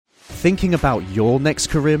thinking about your next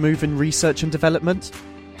career move in research and development?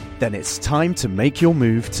 Then it's time to make your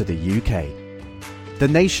move to the UK. The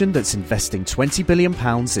nation that's investing £20 billion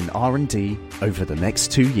in R&D over the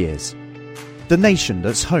next 2 years. The nation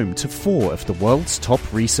that's home to 4 of the world's top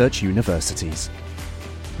research universities.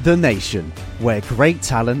 The nation where great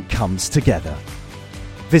talent comes together.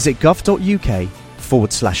 Visit gov.uk/great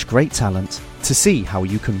talent to see how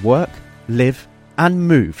you can work, live and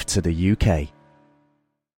move to the UK.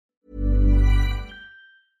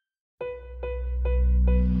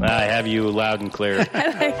 I have you loud and clear.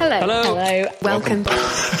 Hello. Welcome.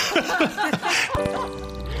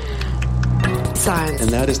 Science. And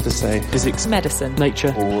that is to say, physics, medicine,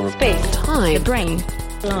 nature, or space, time, the brain,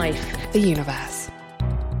 life, the universe.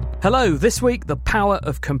 Hello, this week the power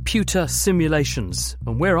of computer simulations.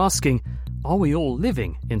 And we're asking, are we all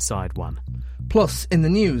living inside one? Plus, in the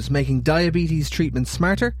news, making diabetes treatment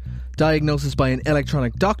smarter, diagnosis by an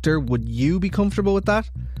electronic doctor, would you be comfortable with that?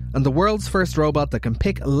 And the world's first robot that can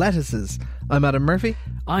pick lettuces. I'm Adam Murphy.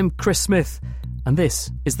 I'm Chris Smith, and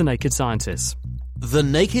this is The Naked Scientists. The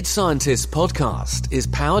Naked Scientists podcast is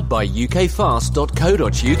powered by ukfast.co.uk.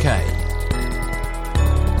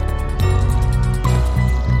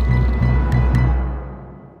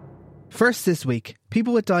 First this week,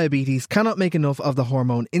 people with diabetes cannot make enough of the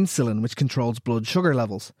hormone insulin, which controls blood sugar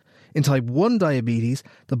levels. In type 1 diabetes,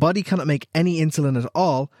 the body cannot make any insulin at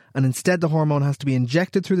all, and instead the hormone has to be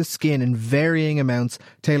injected through the skin in varying amounts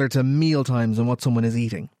tailored to meal times and what someone is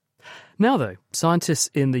eating. Now though, scientists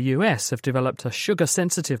in the US have developed a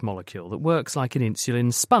sugar-sensitive molecule that works like an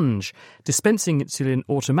insulin sponge, dispensing insulin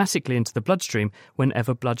automatically into the bloodstream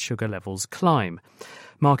whenever blood sugar levels climb.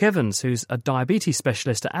 Mark Evans, who's a diabetes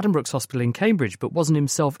specialist at Addenbrooke's Hospital in Cambridge but wasn't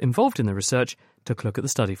himself involved in the research, took a look at the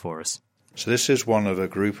study for us. So this is one of a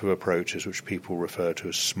group of approaches which people refer to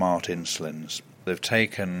as smart insulins. They've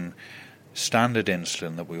taken standard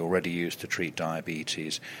insulin that we already use to treat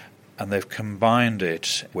diabetes and they've combined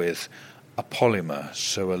it with a polymer,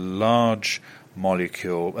 so a large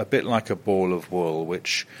molecule, a bit like a ball of wool,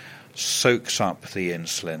 which soaks up the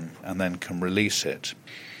insulin and then can release it.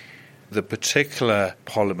 The particular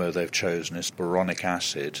polymer they've chosen is boronic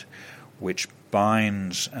acid, which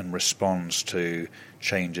binds and responds to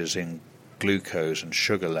changes in glucose and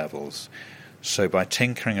sugar levels. So by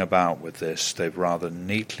tinkering about with this, they've rather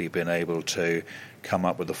neatly been able to come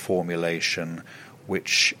up with a formulation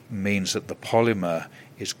which means that the polymer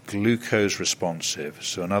is glucose responsive.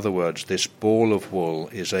 So in other words, this ball of wool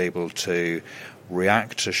is able to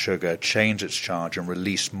react to sugar, change its charge and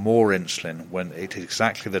release more insulin when it is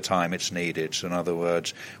exactly the time it's needed. So in other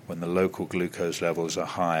words, when the local glucose levels are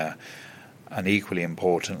higher. And equally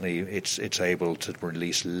importantly, it's able to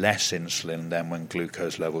release less insulin than when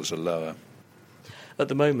glucose levels are lower. At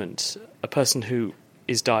the moment, a person who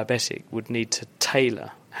is diabetic would need to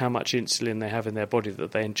tailor how much insulin they have in their body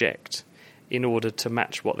that they inject in order to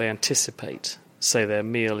match what they anticipate, say their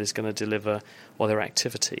meal is going to deliver or their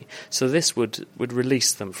activity. So this would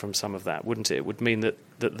release them from some of that, wouldn't it? It would mean that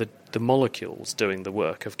the molecules doing the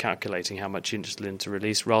work of calculating how much insulin to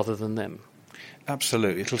release rather than them.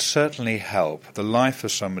 Absolutely. It'll certainly help. The life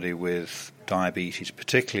of somebody with diabetes,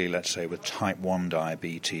 particularly, let's say, with type 1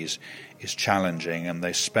 diabetes, is challenging, and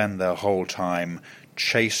they spend their whole time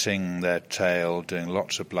chasing their tail, doing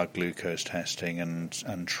lots of blood glucose testing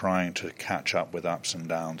and trying to catch up with ups and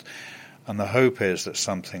downs. And the hope is that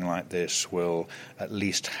something like this will at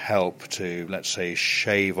least help to, let's say,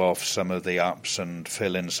 shave off some of the ups and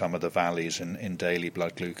fill in some of the valleys in daily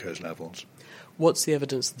blood glucose levels. What's the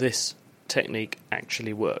evidence this technique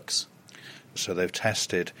actually works? So they've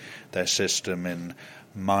tested their system in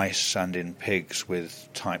mice and in pigs with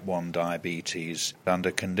type 1 diabetes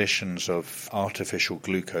under conditions of artificial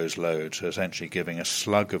glucose load, so essentially giving a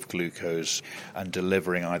slug of glucose and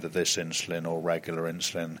delivering either this insulin or regular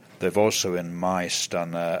insulin. They've also in mice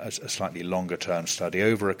done a slightly longer term study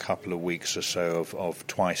over a couple of weeks or so of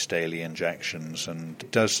twice daily injections, and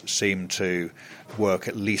it does seem to work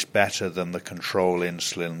at least better than the control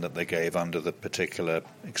insulin that they gave under the particular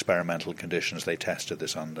experimental conditions they tested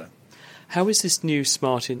this under. How is this new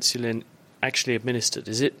smart insulin actually administered?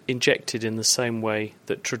 Is it injected in the same way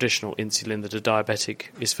that traditional insulin that a diabetic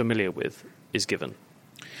is familiar with is given?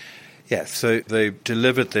 Yes, so they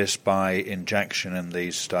delivered this by injection in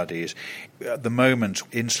these studies. At the moment,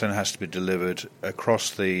 insulin has to be delivered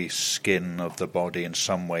across the skin of the body in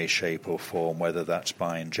some way, shape or form, whether that's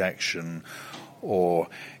by injection or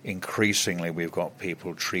increasingly we've got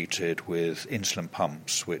people treated with insulin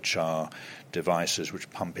pumps, which are devices which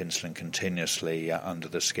pump insulin continuously under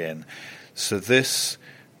the skin. So this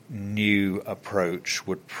new approach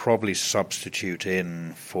would probably substitute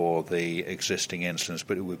in for the existing insulins,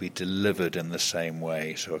 but it would be delivered in the same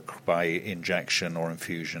way, so by injection or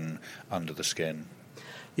infusion under the skin.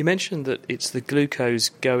 You mentioned that it's the glucose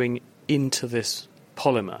going into this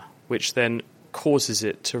polymer which then causes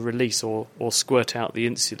it to release or squirt out the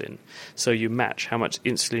insulin, so you match how much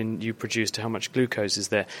insulin you produce to how much glucose is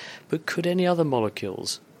there. But could any other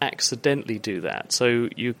molecules accidentally do that? So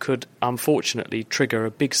you could unfortunately trigger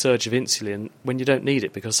a big surge of insulin when you don't need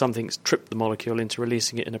it because something's tripped the molecule into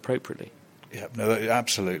releasing it inappropriately. Yeah, no,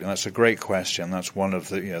 absolutely. That's a great question. That's one of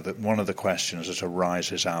the one of the questions that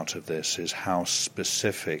arises out of this is how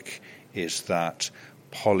specific is that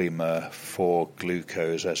polymer for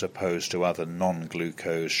glucose as opposed to other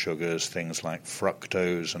non-glucose sugars, things like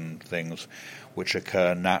fructose and things which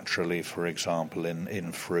occur naturally, for example,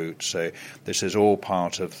 in fruit. So this is all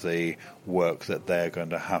part of the work that they're going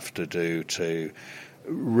to have to do to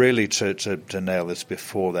really to nail this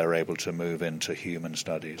before they're able to move into human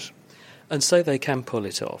studies. And say they can pull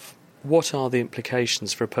it off. What are the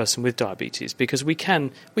implications for a person with diabetes? Because we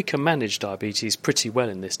can manage diabetes pretty well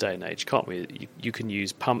in this day and age, can't we? You can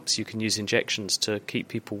use pumps, you can use injections to keep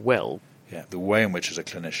people well. Yeah, the way in which as a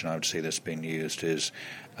clinician I would see this being used is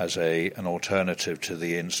as an alternative to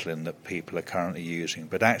the insulin that people are currently using,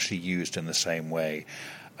 but actually used in the same way.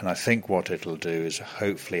 And I think what it'll do is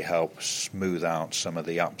hopefully help smooth out some of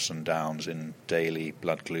the ups and downs in daily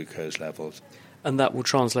blood glucose levels. And that will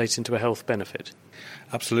translate into a health benefit?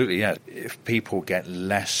 Absolutely, yeah. If people get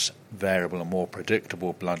less variable and more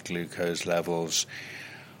predictable blood glucose levels,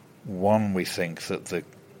 one, we think that the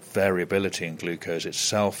variability in glucose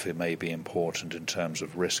itself it may be important in terms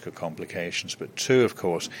of risk of complications. But two, of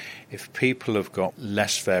course, if people have got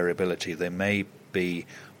less variability, they may be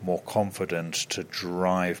more confident to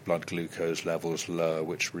drive blood glucose levels lower,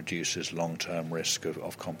 which reduces long-term risk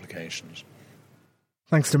of complications.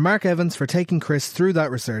 Thanks to Mark Evans for taking Chris through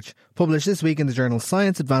that research, published this week in the journal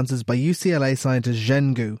Science Advances by UCLA scientist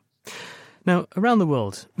Zhen Gu. Now, around the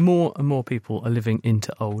world, more and more people are living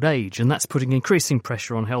into old age, and that's putting increasing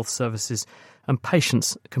pressure on health services, and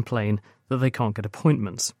patients complain that they can't get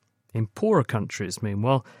appointments. In poorer countries,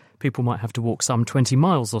 meanwhile, people might have to walk some 20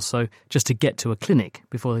 miles or so just to get to a clinic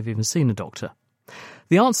before they've even seen a doctor.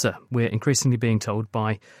 The answer, we're increasingly being told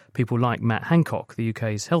by people like Matt Hancock, the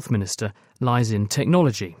UK's health minister, lies in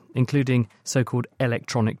technology, including so-called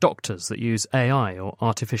electronic doctors that use AI or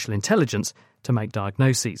artificial intelligence to make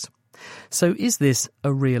diagnoses. So is this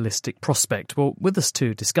a realistic prospect? Well, with us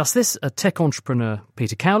to discuss this are tech entrepreneur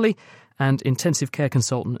Peter Cowley and intensive care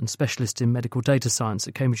consultant and specialist in medical data science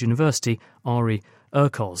at Cambridge University, Ari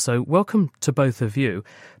Ercol. So welcome to both of you.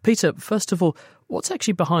 Peter, first of all, what's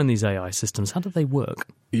actually behind these AI systems? How do they work?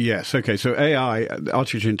 Yes, okay, so AI,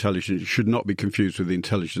 artificial intelligence, should not be confused with the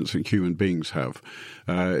intelligence that human beings have.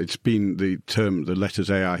 It's been the letters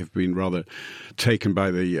AI have been rather taken by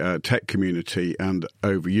the tech community and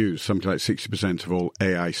overused. Something like 60% of all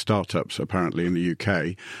AI startups, apparently, in the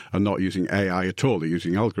UK are not using AI at all. They're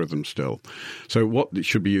using algorithms still. So what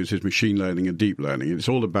should be used is machine learning and deep learning. It's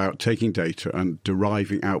all about taking data and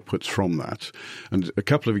deriving outputs from that. And a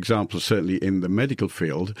couple of examples, certainly in the medical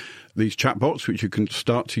field, these chatbots, which you can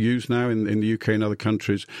start to use now in the UK and other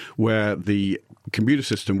countries, where the computer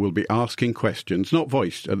system will be asking questions, not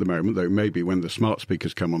voiced at the moment, though maybe when the smart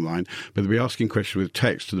speakers come online, but they'll be asking questions with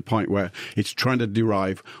text to the point where it's trying to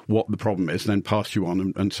derive what the problem is, and then pass you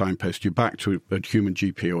on and signpost you back to a human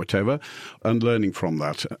GP or whatever, and learning from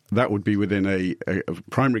that. That would be within a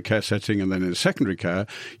primary care setting, and then in a secondary care,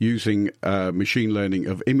 using machine learning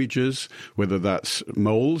of images, whether that's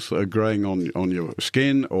moles that are growing on your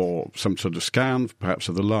skin or some sort of scan, perhaps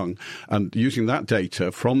of the lung, and using that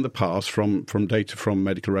data from the past, from data from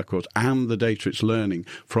medical records and the data it's learning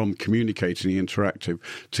from communicating interactive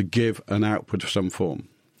to give an output of some form.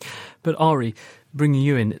 But Ari, bringing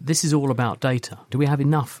you in, this is all about data. Do we have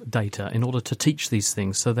enough data in order to teach these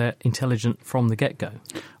things so they're intelligent from the get-go?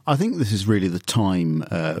 I think this is really the time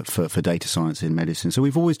for data science in medicine. So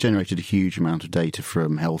we've always generated a huge amount of data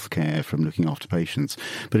from healthcare, from looking after patients.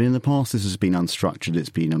 But in the past, this has been unstructured. It's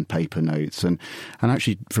been on paper notes. And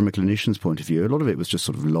actually, from a clinician's point of view, a lot of it was just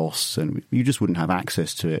sort of lost and you just wouldn't have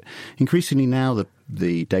access to it. Increasingly now,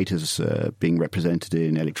 the data's being represented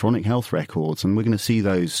in electronic health records, and we're going to see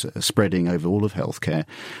those spreading over all of healthcare.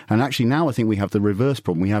 And actually now I think we have the reverse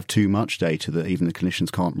problem. We have too much data that even the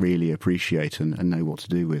clinicians can't really appreciate and know what to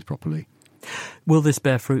do with properly. Will this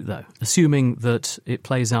bear fruit, though? Assuming that it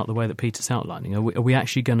plays out the way that Peter's outlining, are we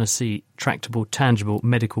actually going to see tractable, tangible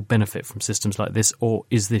medical benefit from systems like this, or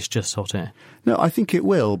is this just hot air? No, I think it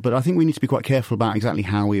will, but I think we need to be quite careful about exactly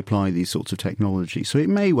how we apply these sorts of technology. So it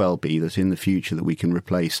may well be that in the future that we can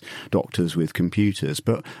replace doctors with computers,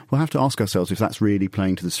 but we'll have to ask ourselves if that's really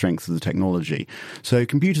playing to the strength of the technology. So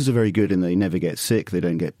computers are very good and they never get sick, they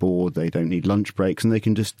don't get bored, they don't need lunch breaks, and they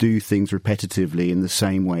can just do things repetitively in the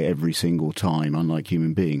same way every single time, unlike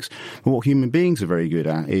human beings. But what human beings are very good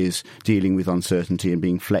at is dealing with uncertainty and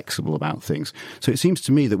being flexible about things. So it seems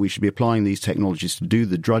to me that we should be applying these technologies to do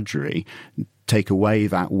the drudgery, take away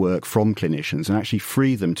that work from clinicians and actually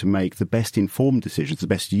free them to make the best informed decisions, the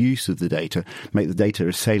best use of the data, make the data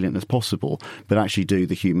as salient as possible, but actually do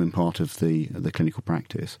the human part of the clinical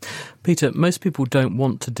practice. Peter, most people don't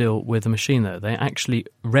want to deal with a machine, though. They actually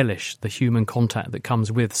relish the human contact that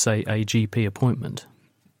comes with, say, a GP appointment.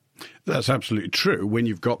 That's absolutely true when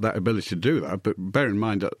you've got that ability to do that, but bear in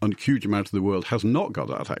mind that a huge amount of the world has not got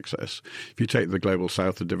that access. If you take the global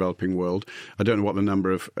south, the developing world, I don't know what the number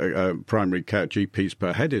of primary care GPs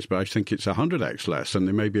per head is, but I think it's 100x less, and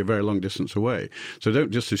they may be a very long distance away. So don't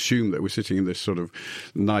just assume that we're sitting in this sort of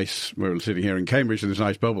nice, we're sitting here in Cambridge in this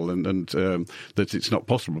nice bubble and that it's not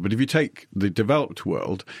possible. But if you take the developed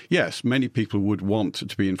world, yes, many people would want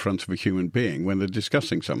to be in front of a human being when they're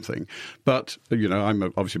discussing something. But, I'm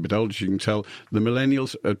obviously a bit older, as you can tell, the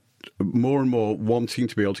millennials are more and more wanting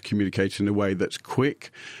to be able to communicate in a way that's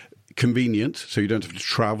quick, convenient, so you don't have to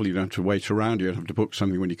travel, you don't have to wait around, you don't have to book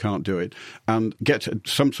something when you can't do it, and get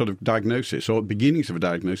some sort of diagnosis or beginnings of a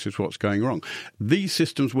diagnosis of what's going wrong. These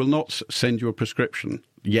systems will not send you a prescription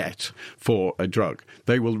yet for a drug.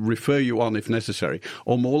 They will refer you on if necessary,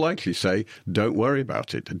 or more likely say, don't worry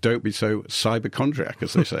about it. Don't be so hypochondriac,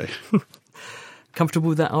 as they say. Comfortable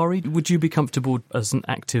with that, Ari? Would you be comfortable as an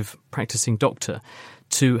active practicing doctor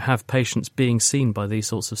to have patients being seen by these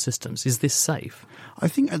sorts of systems? Is this safe? I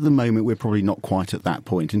think at the moment we're probably not quite at that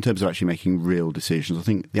point in terms of actually making real decisions. I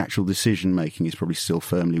think the actual decision making is probably still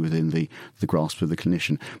firmly within the grasp of the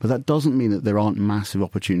clinician. But that doesn't mean that there aren't massive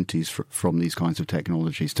opportunities from these kinds of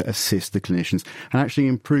technologies to assist the clinicians and actually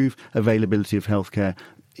improve availability of healthcare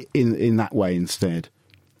in that way instead.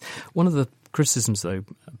 One of the criticisms, though,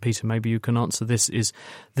 Peter, maybe you can answer this, is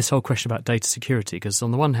this whole question about data security, because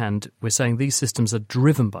on the one hand, we're saying these systems are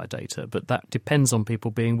driven by data, but that depends on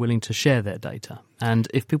people being willing to share their data. And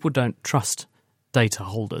if people don't trust data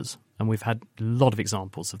holders, and we've had a lot of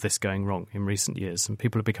examples of this going wrong in recent years, and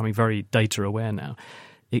people are becoming very data aware now,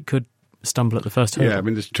 it could stumble at the first hurdle. Yeah, I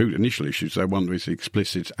mean, there's two initial issues there. One is the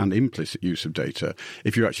explicit and implicit use of data.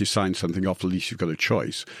 If you actually sign something off, at least you've got a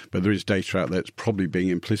choice. But there is data out there that's probably being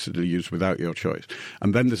implicitly used without your choice.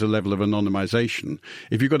 And then there's a level of anonymization.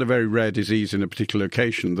 If you've got a very rare disease in a particular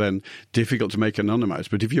location, then difficult to make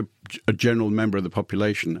anonymized. But if you're a general member of the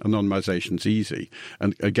population, anonymization's easy.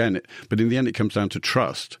 And again, but in the end, it comes down to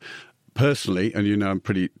trust. Personally, and I'm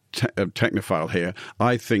pretty technophile here,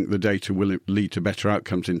 I think the data will lead to better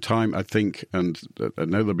outcomes in time. I think, and I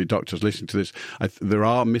know there'll be doctors listening to this, there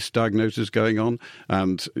are misdiagnoses going on,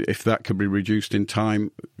 and if that can be reduced in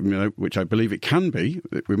time, which I believe it can be,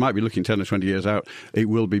 we might be looking 10 or 20 years out, it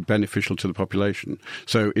will be beneficial to the population.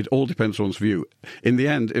 So it all depends on one's view. In the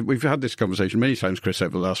end, we've had this conversation many times, Chris,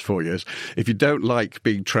 over the last 4 years. If you don't like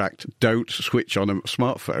being tracked, don't switch on a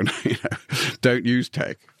smartphone. Don't use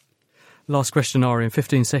tech. Last question, Ari, in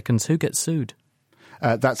 15 seconds. Who gets sued?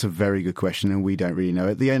 That's a very good question, and we don't really know.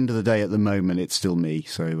 At the end of the day, at the moment, it's still me.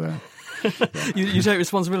 So you take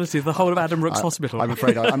responsibility of the whole of Adam Rooks Hospital. I'm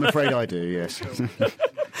afraid I do, yes.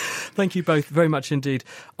 Thank you both very much indeed,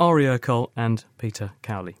 Ari Ercole and Peter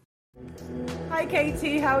Cowley. Hi,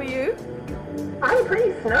 Katie. How are you? I'm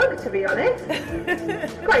pretty snug, to be honest.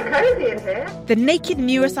 It's quite cosy in here. The Naked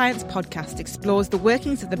Neuroscience podcast explores the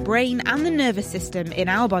workings of the brain and the nervous system in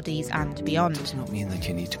our bodies and beyond. It does not mean that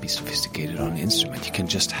you need to be sophisticated on an instrument. You can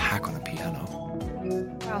just hack on a piano.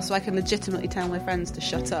 Wow, so I can legitimately tell my friends to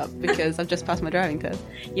shut up because I've just passed my driving test.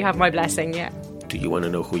 You have my blessing, yeah. Do you want to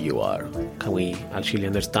know who you are? Can we actually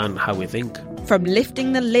understand how we think? From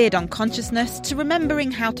lifting the lid on consciousness to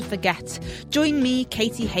remembering how to forget, join me,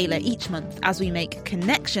 Katie Haylor, each month as we make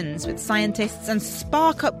connections with scientists and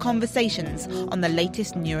spark up conversations on the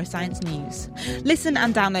latest neuroscience news. Listen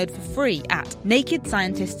and download for free at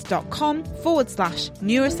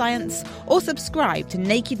nakedscientist.com/neuroscience or subscribe to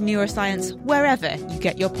Naked Neuroscience wherever you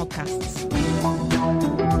get your podcasts.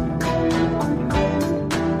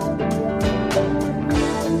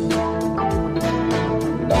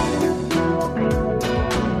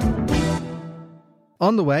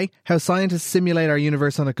 On the way, how scientists simulate our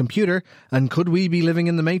universe on a computer, and could we be living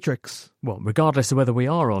in the Matrix? Well, regardless of whether we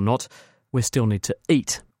are or not, we still need to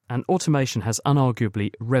eat. And automation has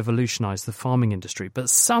unarguably revolutionised the farming industry. But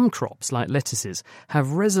some crops, like lettuces,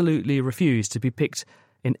 have resolutely refused to be picked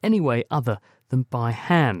in any way other than by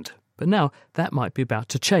hand. But now that might be about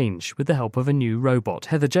to change with the help of a new robot.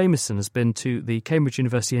 Heather Jamieson has been to the Cambridge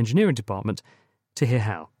University Engineering Department to hear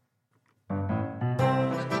how.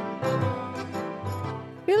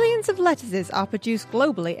 Billions of lettuces are produced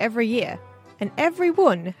globally every year, and every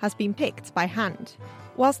one has been picked by hand.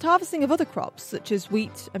 Whilst harvesting of other crops, such as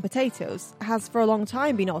wheat and potatoes, has for a long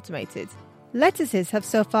time been automated, lettuces have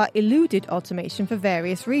so far eluded automation for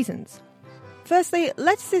various reasons. Firstly,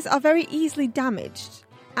 lettuces are very easily damaged,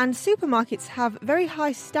 and supermarkets have very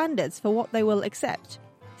high standards for what they will accept.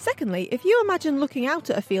 Secondly, if you imagine looking out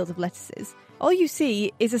at a field of lettuces, all you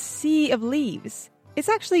see is a sea of leaves. It's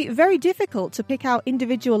actually very difficult to pick out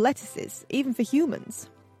individual lettuces, even for humans.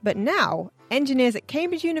 But now, engineers at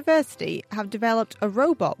Cambridge University have developed a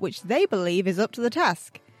robot which they believe is up to the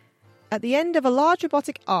task. At the end of a large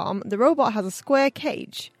robotic arm, the robot has a square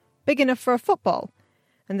cage, big enough for a football,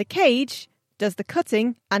 and the cage does the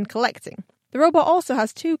cutting and collecting. The robot also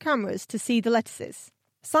has 2 cameras to see the lettuces.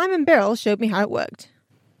 Simon Birrell showed me how it worked.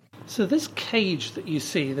 So this cage that you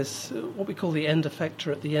see, this what we call the end effector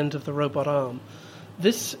at the end of the robot arm,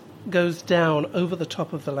 this goes down over the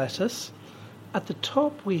top of the lettuce. At the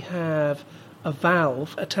top we have a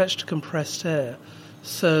valve attached to compressed air.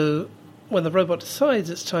 So when the robot decides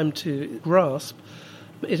it's time to grasp,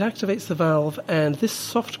 it activates the valve, and this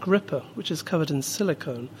soft gripper, which is covered in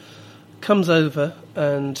silicone, comes over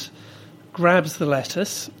and grabs the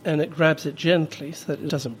lettuce, and it grabs it gently so that it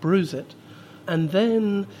doesn't bruise it. And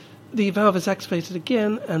then the valve is activated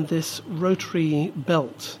again, and this rotary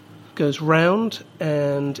belt goes round,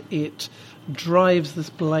 and it drives this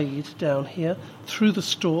blade down here through the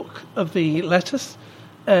stalk of the lettuce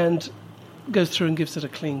and goes through and gives it a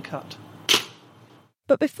clean cut.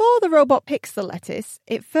 But before the robot picks the lettuce,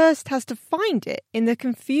 it first has to find it in the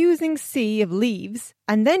confusing sea of leaves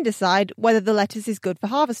and then decide whether the lettuce is good for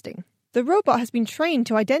harvesting. The robot has been trained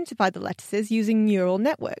to identify the lettuces using neural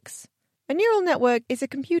networks. A neural network is a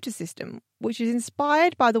computer system which is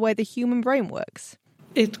inspired by the way the human brain works.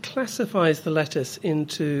 It classifies the lettuce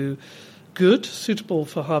into good, suitable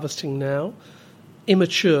for harvesting now,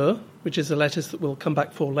 immature, which is a lettuce that we'll come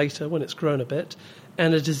back for later when it's grown a bit,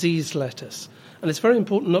 and a diseased lettuce. And it's very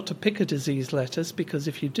important not to pick a diseased lettuce, because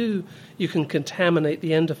if you do, you can contaminate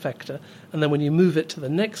the end effector, and then when you move it to the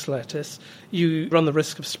next lettuce, you run the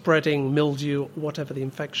risk of spreading mildew, whatever the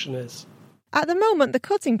infection is. At the moment, the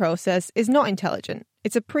cutting process is not intelligent.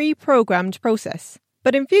 It's a pre-programmed process.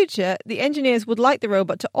 But in future, the engineers would like the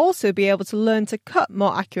robot to also be able to learn to cut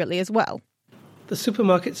more accurately as well. The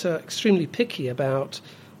supermarkets are extremely picky about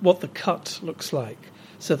what the cut looks like.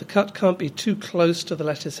 So the cut can't be too close to the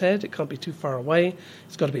lettuce head, it can't be too far away,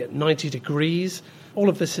 it's got to be at 90 degrees. All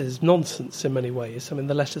of this is nonsense in many ways. I mean,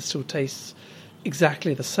 the lettuce still tastes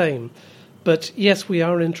exactly the same. But yes, we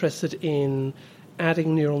are interested in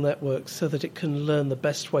adding neural networks so that it can learn the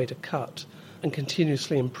best way to cut and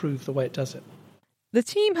continuously improve the way it does it. The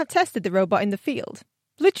team have tested the robot in the field,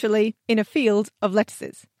 literally in a field of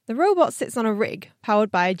lettuces. The robot sits on a rig powered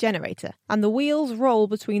by a generator, and the wheels roll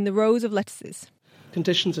between the rows of lettuces.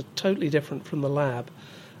 Conditions are totally different from the lab.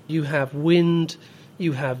 You have wind,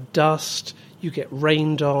 you have dust, you get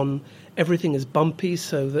rained on, everything is bumpy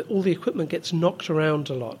so that all the equipment gets knocked around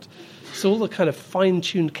a lot. So all the kind of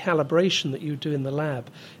fine-tuned calibration that you do in the lab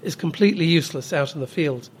is completely useless out in the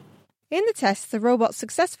field. In the tests, the robot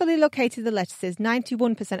successfully located the lettuces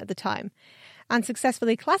 91% of the time and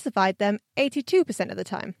successfully classified them 82% of the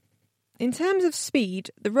time. In terms of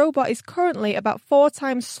speed, the robot is currently about 4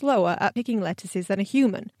 times slower at picking lettuces than a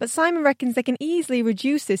human, but Simon reckons they can easily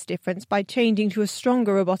reduce this difference by changing to a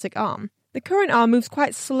stronger robotic arm. The current arm moves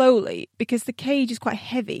quite slowly because the cage is quite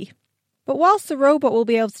heavy. But whilst the robot will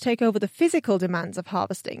be able to take over the physical demands of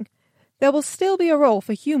harvesting, there will still be a role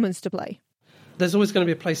for humans to play. There's always going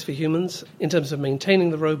to be a place for humans in terms of maintaining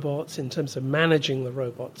the robots, in terms of managing the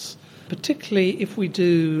robots. Particularly if we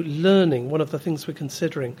do learning, one of the things we're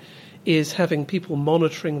considering is having people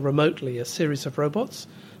monitoring remotely a series of robots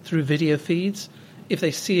through video feeds. If they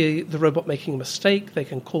see the robot making a mistake, they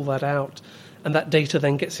can call that out, and that data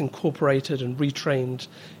then gets incorporated and retrained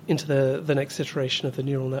into the next iteration of the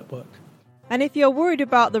neural network. And if you're worried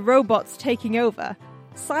about the robots taking over,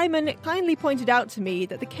 Simon kindly pointed out to me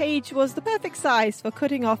that the cage was the perfect size for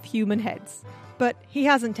cutting off human heads. But he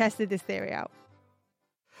hasn't tested this theory out.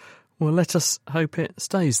 Well, let us hope it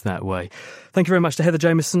stays that way. Thank you very much to Heather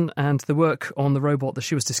Jameson, and the work on the robot that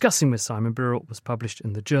she was discussing with Simon Birrell was published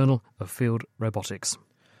in the Journal of Field Robotics.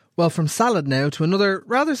 Well, from salad now to another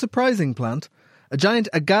rather surprising plant. A giant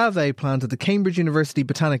agave plant at the Cambridge University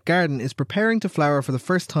Botanic Garden is preparing to flower for the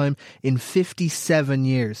first time in 57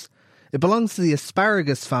 years. It belongs to the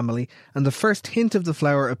asparagus family, and the first hint of the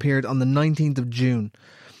flower appeared on the 19th of June.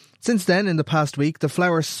 Since then, in the past week, the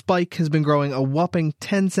flower spike has been growing a whopping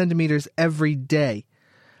 10 centimetres every day.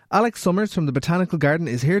 Alex Summers from the Botanical Garden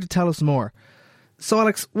is here to tell us more. So,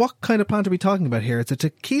 Alex, what kind of plant are we talking about here? It's a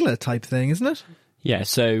tequila type thing, isn't it? Yeah,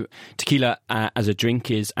 so tequila as a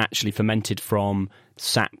drink is actually fermented from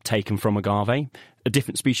sap taken from agave, a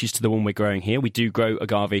different species to the one we're growing here. We do grow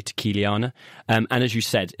agave tequiliana, and as you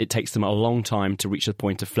said, it takes them a long time to reach the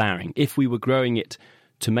point of flowering. If we were growing it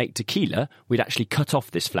to make tequila, we'd actually cut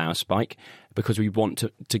off this flower spike because we want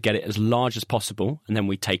to get it as large as possible, and then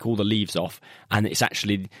we take all the leaves off, and it's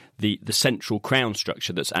actually the central crown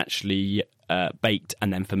structure that's actually baked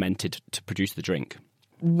and then fermented to produce the drink.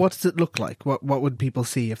 What does it look like? What would people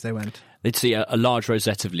see if they went? They'd see a large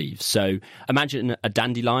rosette of leaves. So imagine a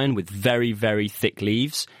dandelion with very, very thick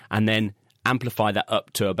leaves, and then amplify that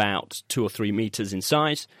up to about 2 or 3 metres in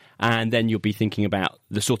size, and then you'll be thinking about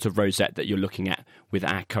the sort of rosette that you're looking at with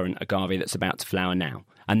our current agave that's about to flower now.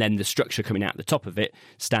 And then the structure coming out the top of it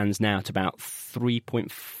stands now at about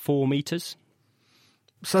 3.4 metres.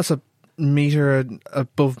 So that's a metre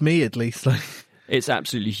above me, at least. It's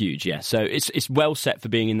absolutely huge, yeah. So it's well set for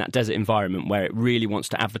being in that desert environment where it really wants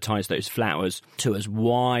to advertise those flowers to as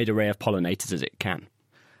wide array of pollinators as it can.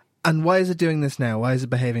 And why is it doing this now? Why is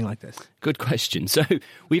it behaving like this? Good question. So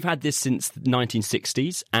we've had this since the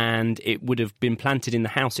 1960s, and it would have been planted in the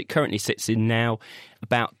house it currently sits in now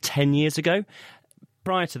about 10 years ago.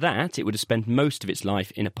 Prior to that, it would have spent most of its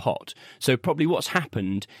life in a pot. So probably what's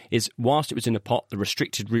happened is whilst it was in a pot, the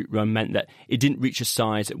restricted root run meant that it didn't reach a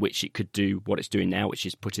size at which it could do what it's doing now, which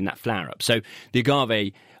is putting that flower up. So the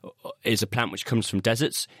agave is a plant which comes from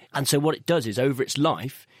deserts. And so what it does is over its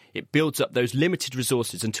life, it builds up those limited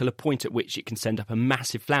resources until a point at which it can send up a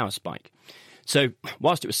massive flower spike. So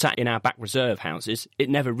whilst it was sat in our back reserve houses, it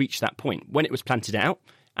never reached that point. When it was planted out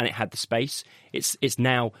and it had the space, it's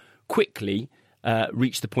now quickly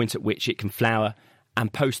reach the point at which it can flower,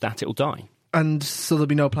 and post that it'll die. And so there'll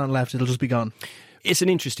be no plant left, it'll just be gone? It's an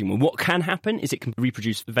interesting one. What can happen is it can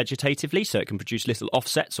reproduce vegetatively, so it can produce little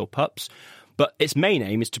offsets or pups, but its main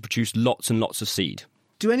aim is to produce lots and lots of seed.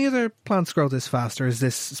 Do any other plants grow this fast, or is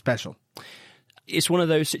this special? It's one of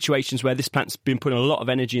those situations where this plant's been putting a lot of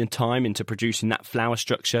energy and time into producing that flower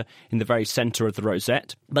structure in the very centre of the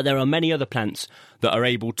rosette. But there are many other plants that are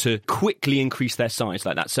able to quickly increase their size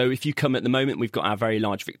like that. So if you come at the moment, we've got our very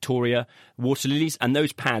large Victoria water lilies, and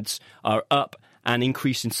those pads are up and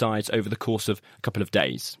increase in size over the course of a couple of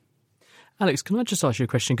days. Alex, can I just ask you a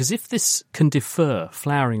question? Because if this can defer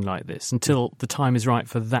flowering like this until the time is right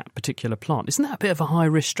for that particular plant, isn't that a bit of a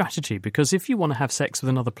high-risk strategy? Because if you want to have sex with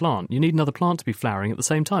another plant, you need another plant to be flowering at the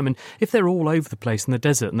same time. And if they're all over the place in the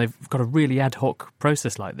desert and they've got a really ad hoc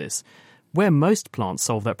process like this, where most plants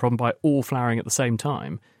solve that problem by all flowering at the same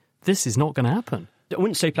time, this is not going to happen. I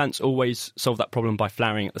wouldn't say plants always solve that problem by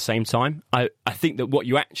flowering at the same time. I think that what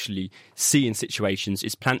you actually see in situations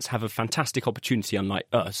is plants have a fantastic opportunity, unlike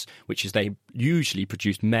us, which is they usually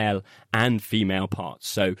produce male and female parts.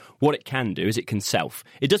 So what it can do is it can self.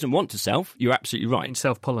 It doesn't want to self, you're absolutely right. It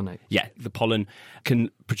self-pollinate. Yeah, the pollen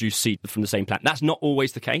can produce seed from the same plant. That's not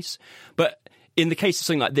always the case. But in the case of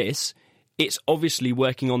something like this, it's obviously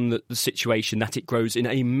working on the situation that it grows in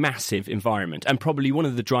a massive environment. And probably one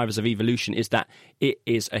of the drivers of evolution is that it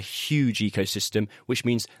is a huge ecosystem, which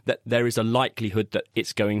means that there is a likelihood that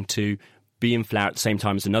it's going to be in flower at the same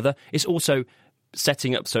time as another. It's also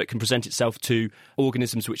setting up so it can present itself to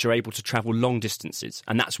organisms which are able to travel long distances.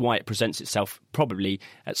 And that's why it presents itself probably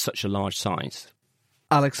at such a large size.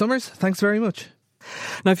 Alex Summers, thanks very much.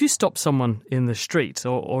 Now, if you stop someone in the street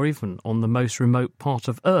or even on the most remote part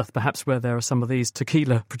of Earth, perhaps where there are some of these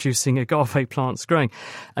tequila-producing agave plants growing,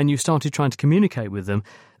 and you started trying to communicate with them,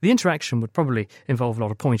 the interaction would probably involve a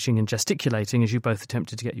lot of pointing and gesticulating as you both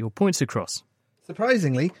attempted to get your points across.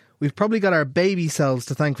 Surprisingly, we've probably got our baby selves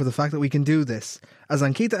to thank for the fact that we can do this, as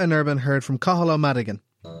Ankita and Urban heard from Cathal O'Madigan.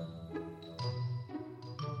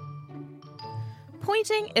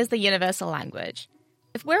 Pointing is the universal language.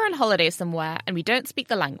 If we're on holiday somewhere and we don't speak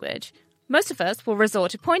the language, most of us will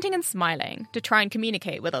resort to pointing and smiling to try and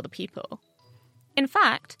communicate with other people. In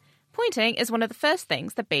fact, pointing is one of the first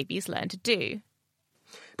things that babies learn to do.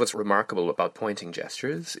 What's remarkable about pointing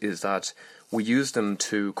gestures is that we use them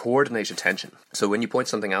to coordinate attention. So when you point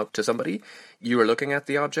something out to somebody, you are looking at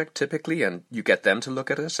the object typically, and you get them to look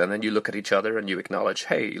at it, and then you look at each other and you acknowledge,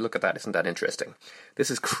 hey, look at that, isn't that interesting? This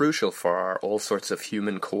is crucial for all sorts of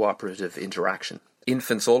human cooperative interaction.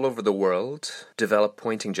 Infants all over the world develop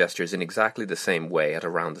pointing gestures in exactly the same way at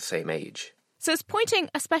around the same age. So is pointing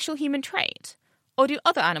a special human trait? Or do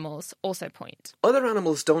other animals also point? Other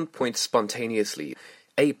animals don't point spontaneously.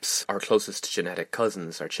 Apes, our closest genetic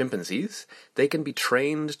cousins, are chimpanzees. They can be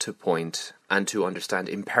trained to point and to understand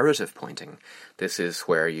imperative pointing. This is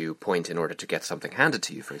where you point in order to get something handed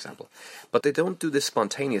to you, for example. But they don't do this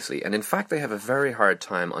spontaneously, and in fact they have a very hard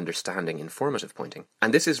time understanding informative pointing.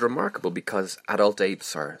 And this is remarkable because adult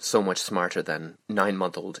apes are so much smarter than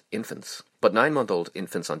 9-month-old infants. But 9-month-old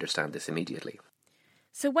infants understand this immediately.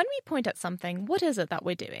 So when we point at something, what is it that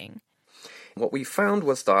we're doing? What we found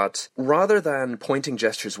was that rather than pointing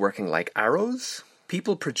gestures working like arrows,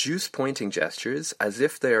 people produce pointing gestures as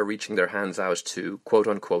if they are reaching their hands out to,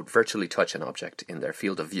 quote-unquote, virtually touch an object in their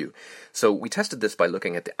field of view. So we tested this by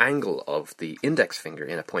looking at the angle of the index finger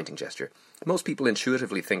in a pointing gesture. Most people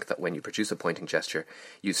intuitively think that when you produce a pointing gesture,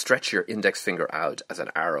 you stretch your index finger out as an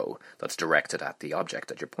arrow that's directed at the object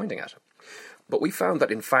that you're pointing at. But we found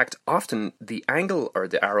that, in fact, often the angle or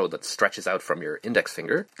the arrow that stretches out from your index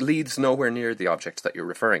finger leads nowhere near the object that you're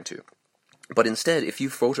referring to. But instead, if you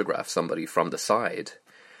photograph somebody from the side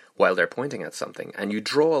while they're pointing at something, and you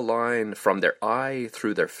draw a line from their eye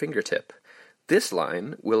through their fingertip, this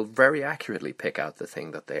line will very accurately pick out the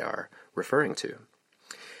thing that they are referring to.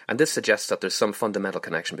 And this suggests that there's some fundamental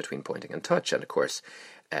connection between pointing and touch, and of course,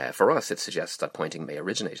 for us, it suggests that pointing may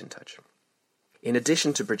originate in touch. In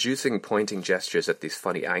addition to producing pointing gestures at this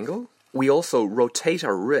funny angle, we also rotate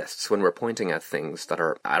our wrists when we're pointing at things that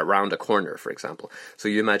are around a corner, for example. So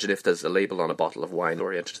you imagine if there's a label on a bottle of wine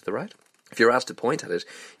oriented to the right. If you're asked to point at it,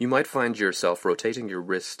 you might find yourself rotating your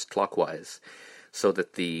wrist clockwise so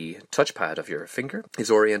that the touchpad of your finger is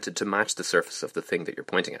oriented to match the surface of the thing that you're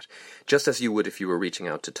pointing at, just as you would if you were reaching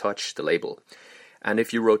out to touch the label. And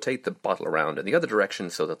if you rotate the bottle around in the other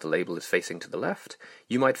direction so that the label is facing to the left,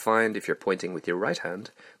 you might find, if you're pointing with your right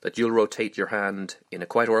hand, that you'll rotate your hand in a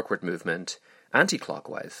quite awkward movement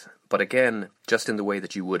anti-clockwise, but again, just in the way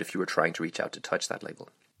that you would if you were trying to reach out to touch that label.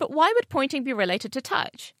 But why would pointing be related to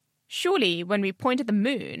touch? Surely, when we point at the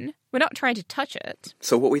moon, we're not trying to touch it.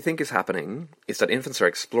 So what we think is happening is that infants are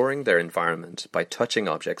exploring their environment by touching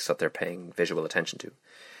objects that they're paying visual attention to.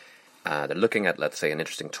 They're looking at, let's say, an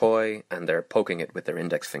interesting toy, and they're poking it with their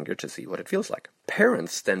index finger to see what it feels like.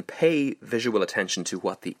 Parents then pay visual attention to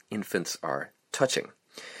what the infants are touching.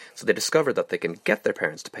 So they discover that they can get their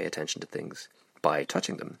parents to pay attention to things by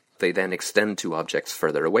touching them. They then extend to objects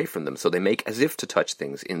further away from them, so they make as if to touch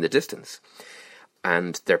things in the distance.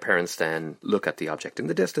 And their parents then look at the object in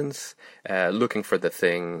the distance, looking for the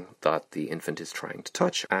thing that the infant is trying to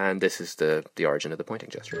touch. And this is the origin of the pointing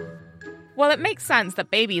gesture. Well, it makes sense that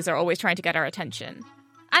babies are always trying to get our attention.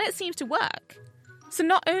 And it seems to work. So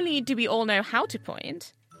not only do we all know how to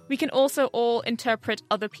point, we can also all interpret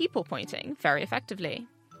other people pointing very effectively.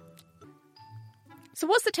 So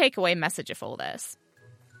what's the takeaway message of all this?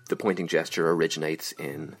 The pointing gesture originates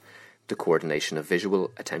in the coordination of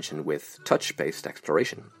visual attention with touch-based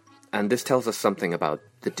exploration. And this tells us something about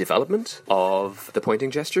the development of the pointing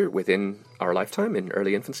gesture within our lifetime in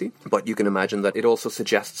early infancy. But you can imagine that it also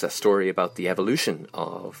suggests a story about the evolution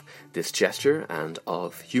of this gesture and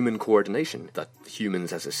of human coordination that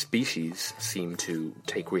humans as a species seem to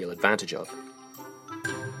take real advantage of.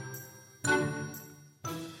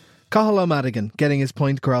 Cathal O'Madigan getting his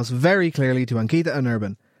point across very clearly to Ankita and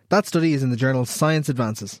Urban. That study is in the journal Science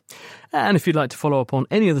Advances. And if you'd like to follow up on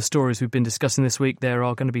any of the stories we've been discussing this week, there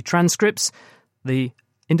are going to be transcripts, the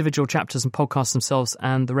individual chapters and podcasts themselves,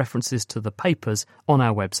 and the references to the papers on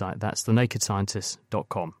our website. That's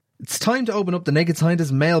thenakedscientist.com. It's time to open up the Naked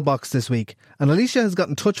Scientist mailbox this week, and Alicia has got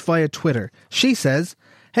in touch via Twitter. She says,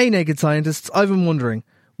 "Hey Naked Scientists, I've been wondering,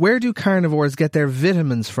 where do carnivores get their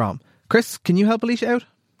vitamins from?" Chris, can you help Alicia out?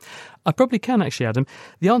 I probably can actually, Adam.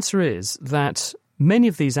 The answer is that many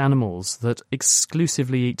of these animals that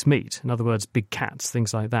exclusively eat meat, in other words, big cats,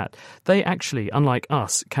 things like that, they actually, unlike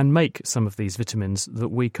us, can make some of these vitamins that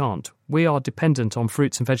we can't. We are dependent on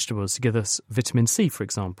fruits and vegetables to give us vitamin C, for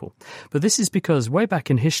example. But this is because way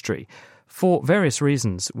back in history, for various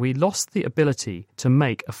reasons, we lost the ability to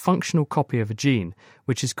make a functional copy of a gene,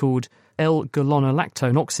 which is called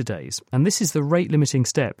L-gulonolactone oxidase. And this is the rate-limiting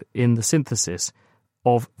step in the synthesis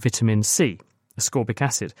of vitamin C, ascorbic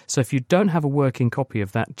acid. So if you don't have a working copy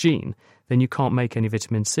of that gene, then you can't make any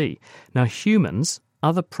vitamin C. Now, humans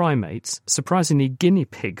other primates, surprisingly guinea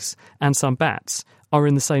pigs and some bats, are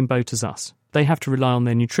in the same boat as us. They have to rely on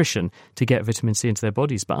their nutrition to get vitamin C into their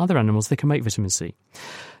bodies, but other animals, they can make vitamin C.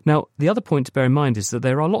 Now, the other point to bear in mind is that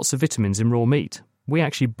there are lots of vitamins in raw meat. We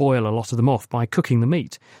actually boil a lot of them off by cooking the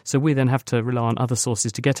meat, so we then have to rely on other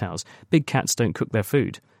sources to get ours. Big cats don't cook their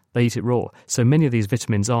food. They eat it raw. So many of these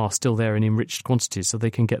vitamins are still there in enriched quantities, so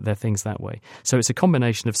they can get their things that way. So it's a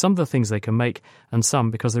combination of some of the things they can make and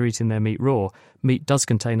some, because they're eating their meat raw, meat does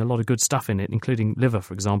contain a lot of good stuff in it, including liver,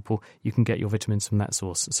 for example. You can get your vitamins from that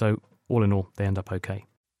source. So all in all, they end up okay.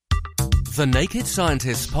 The Naked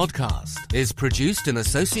Scientists podcast is produced in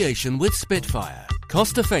association with Spitfire,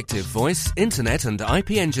 cost-effective voice, internet and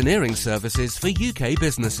IP engineering services for UK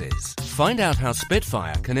businesses. Find out how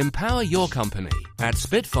Spitfire can empower your company at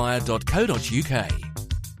spitfire.co.uk.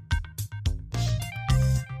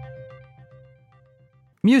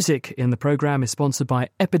 Music in the programme is sponsored by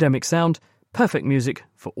Epidemic Sound, perfect music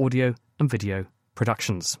for audio and video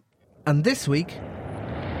productions. And this week,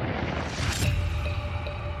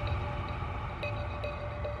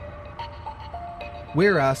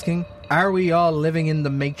 we're asking, are we all living in the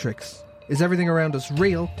Matrix? Is everything around us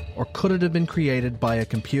real, or could it have been created by a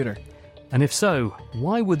computer? And if so,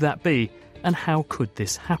 why would that be, and how could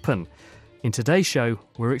this happen? In today's show,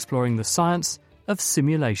 we're exploring the science of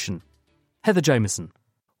simulation. Heather Jameson.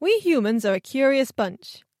 We humans are a curious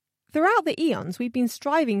bunch. Throughout the eons, we've been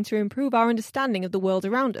striving to improve our understanding of the world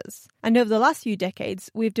around us. And over the last few decades,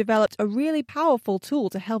 we've developed a really powerful tool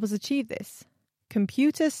to help us achieve this: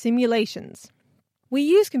 computer simulations. We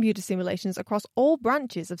use computer simulations across all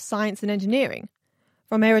branches of science and engineering,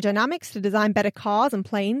 from aerodynamics to design better cars and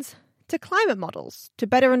planes, to climate models to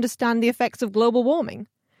better understand the effects of global warming.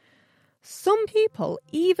 Some people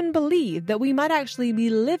even believe that we might actually be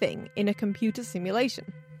living in a computer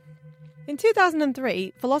simulation. In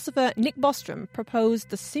 2003, philosopher Nick Bostrom proposed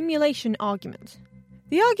the simulation argument.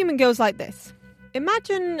 The argument goes like this.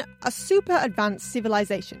 Imagine a super advanced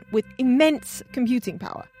civilization with immense computing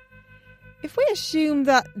power. If we assume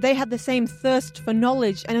that they had the same thirst for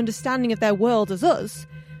knowledge and understanding of their world as us,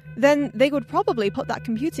 then they would probably put that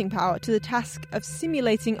computing power to the task of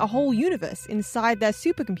simulating a whole universe inside their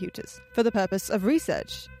supercomputers for the purpose of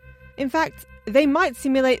research. In fact, they might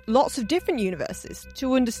simulate lots of different universes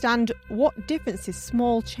to understand what differences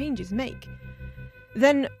small changes make.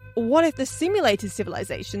 Then, what if the simulated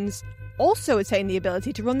civilizations also attain the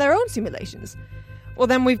ability to run their own simulations? Well,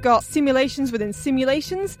 then we've got simulations within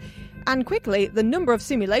simulations, and quickly, the number of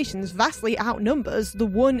simulations vastly outnumbers the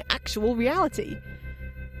one actual reality.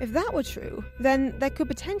 If that were true, then there could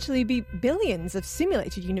potentially be billions of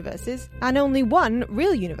simulated universes and only one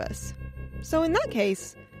real universe. So in that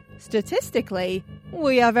case, statistically,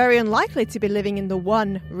 we are very unlikely to be living in the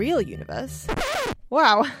one real universe.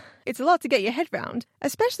 Wow, it's a lot to get your head round,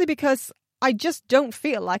 especially because I just don't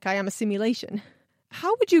feel like I am a simulation.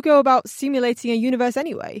 How would you go about simulating a universe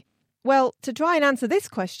anyway? Well, to try and answer this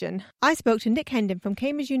question, I spoke to Nick Hendon from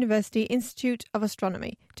Cambridge University Institute of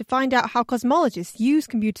Astronomy to find out how cosmologists use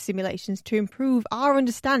computer simulations to improve our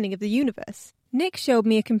understanding of the universe. Nick showed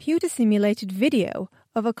me a computer-simulated video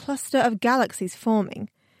of a cluster of galaxies forming.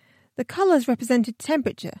 The colours represented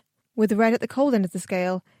temperature, with red at the cold end of the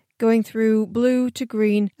scale, going through blue to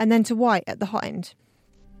green and then to white at the hot end.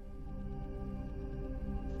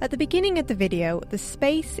 At the beginning of the video, the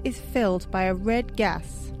space is filled by a red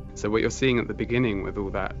gas. So what you're seeing at the beginning with all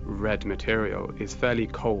that red material is fairly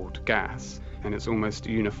cold gas, and it's almost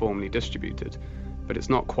uniformly distributed, but it's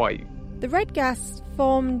not quite. The red gas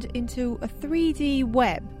formed into a 3D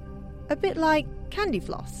web, a bit like candy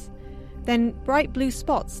floss. Then bright blue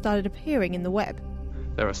spots started appearing in the web.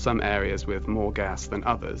 There are some areas with more gas than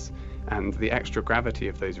others, and the extra gravity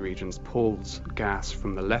of those regions pulls gas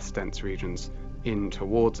from the less dense regions in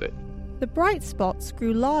towards it. The bright spots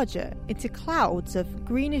grew larger into clouds of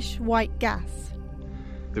greenish-white gas.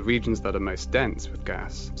 The regions that are most dense with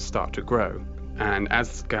gas start to grow, and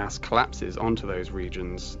as gas collapses onto those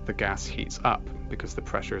regions, the gas heats up because the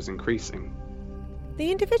pressure is increasing.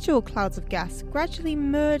 The individual clouds of gas gradually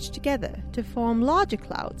merged together to form larger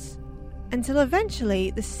clouds, until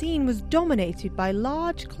eventually the scene was dominated by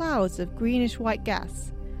large clouds of greenish-white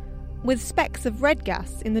gas, with specks of red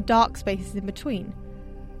gas in the dark spaces in between.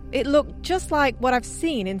 It looked just like what I've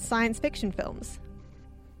seen in science fiction films.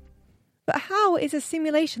 But how is a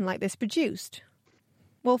simulation like this produced?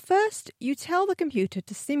 Well, first, you tell the computer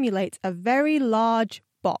to simulate a very large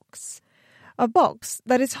box. A box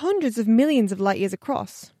that is hundreds of millions of light years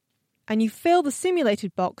across. And you fill the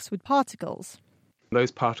simulated box with particles.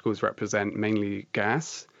 Those particles represent mainly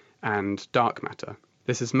gas and dark matter.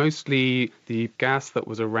 This is mostly the gas that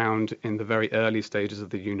was around in the very early stages of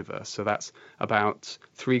the universe. So that's about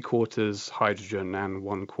 3/4 hydrogen and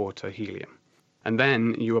 1/4 helium. And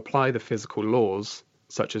then you apply the physical laws,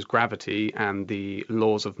 such as gravity and the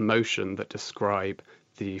laws of motion that describe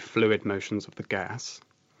the fluid motions of the gas.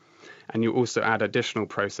 And you also add additional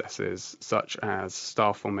processes such as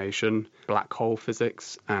star formation, black hole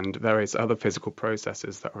physics, and various other physical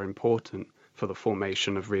processes that are important for the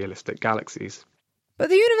formation of realistic galaxies. But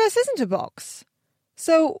the universe isn't a box.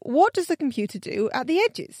 So what does the computer do at the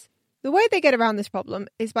edges? The way they get around this problem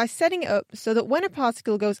is by setting it up so that when a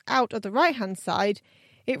particle goes out of the right-hand side,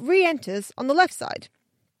 it re-enters on the left side.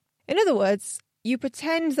 In other words, you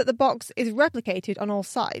pretend that the box is replicated on all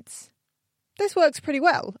sides. This works pretty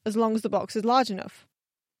well, as long as the box is large enough.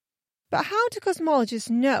 But how do cosmologists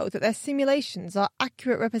know that their simulations are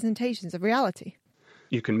accurate representations of reality?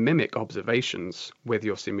 You can mimic observations with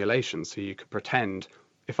your simulation, so you could pretend,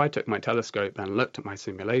 if I took my telescope and looked at my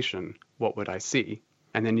simulation, what would I see?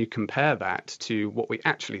 And then you compare that to what we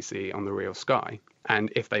actually see on the real sky.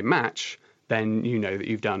 And if they match, then you know that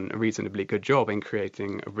you've done a reasonably good job in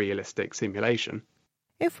creating a realistic simulation.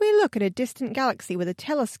 If we look at a distant galaxy with a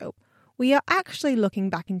telescope, we are actually looking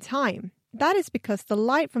back in time. That is because the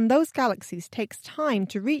light from those galaxies takes time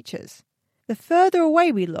to reach us. The further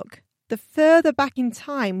away we look, the further back in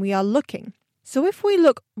time we are looking. So if we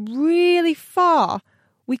look really far,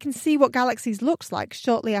 we can see what galaxies looks like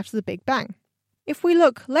shortly after the Big Bang. If we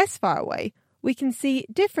look less far away, we can see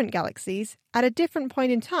different galaxies at a different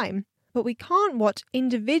point in time, but we can't watch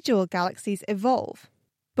individual galaxies evolve.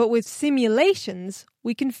 But with simulations,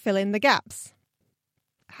 we can fill in the gaps.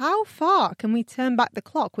 How far can we turn back the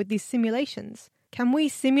clock with these simulations? Can we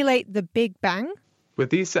simulate the Big Bang? With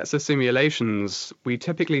these sets of simulations, we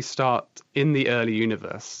typically start in the early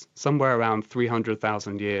universe, somewhere around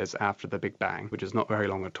 300,000 years after the Big Bang, which is not very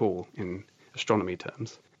long at all in astronomy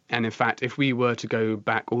terms. And in fact, if we were to go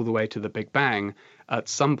back all the way to the Big Bang, at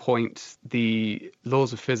some point the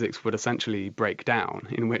laws of physics would essentially break down,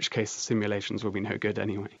 in which case the simulations will be no good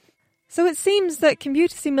anyway. So it seems that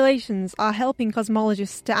computer simulations are helping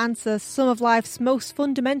cosmologists to answer some of life's most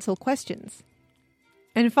fundamental questions.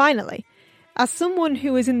 And finally, as someone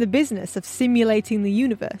who is in the business of simulating the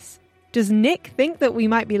universe, does Nick think that we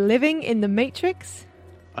might be living in the Matrix?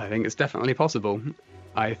 I think it's definitely possible.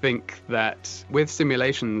 I think that with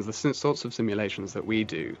simulations, the sorts of simulations that we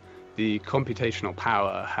do, the computational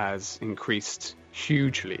power has increased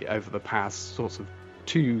hugely over the past sorts of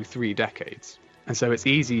 2-3 decades. And so it's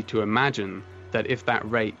easy to imagine that if that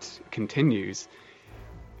rate continues,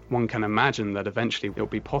 one can imagine that eventually it'll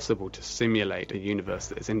be possible to simulate a universe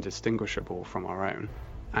that is indistinguishable from our own.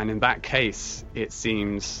 And in that case, it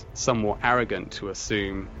seems somewhat arrogant to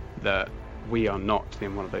assume that we are not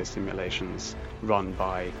in one of those simulations run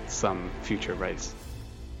by some future race.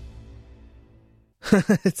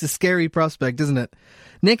 It's a scary prospect, isn't it?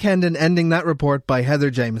 Nick Hendon ending that report by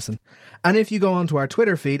Heather Jameson. And if you go onto our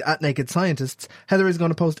Twitter feed at Naked Scientists, Heather is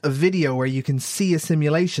going to post a video where you can see a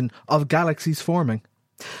simulation of galaxies forming.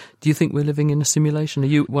 Do you think we're living in a simulation? Are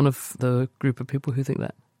you one of the group of people who think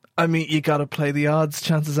that? I mean, you got to play the odds,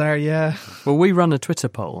 chances are, yeah. Well, we run a Twitter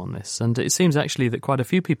poll on this, and it seems actually that quite a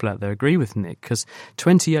few people out there agree with Nick, because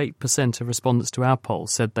 28% of respondents to our poll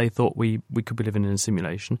said they thought we could be living in a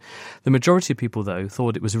simulation. The majority of people, though,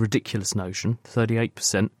 thought it was a ridiculous notion,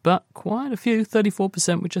 38%, but quite a few,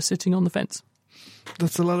 34%, were just sitting on the fence.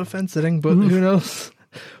 That's a lot of fence sitting, but who knows?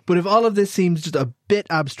 But if all of this seems just a bit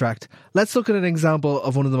abstract, let's look at an example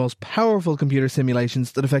of one of the most powerful computer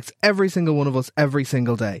simulations that affects every single one of us every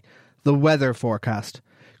single day, the weather forecast.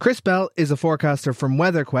 Chris Bell is a forecaster from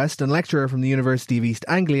WeatherQuest and lecturer from the University of East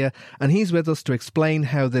Anglia, and he's with us to explain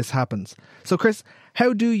how this happens. So Chris,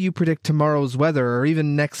 how do you predict tomorrow's weather, or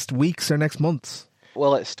even next week's or next month's?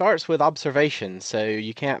 Well, it starts with observation, so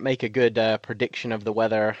you can't make a good prediction of the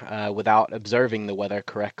weather without observing the weather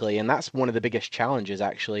correctly, and that's one of the biggest challenges,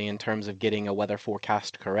 actually, in terms of getting a weather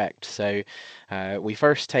forecast correct. So we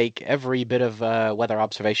first take every bit of weather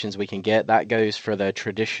observations we can get. That goes for the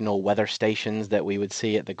traditional weather stations that we would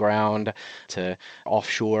see at the ground, to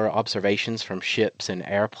offshore observations from ships and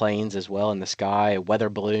airplanes as well in the sky, weather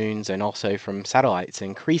balloons, and also from satellites,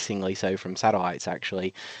 increasingly so from satellites,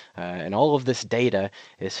 actually. And all of this data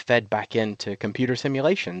is fed back into computer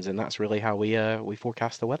simulations, and that's really how we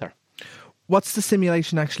forecast the weather. What's the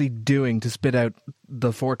simulation actually doing to spit out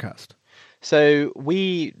the forecast? So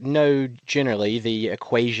we know generally the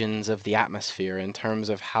equations of the atmosphere in terms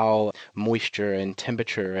of how moisture and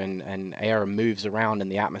temperature and air moves around in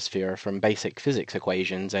the atmosphere from basic physics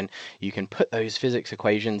equations, and you can put those physics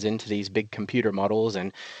equations into these big computer models,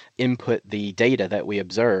 and input the data that we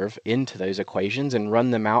observe into those equations and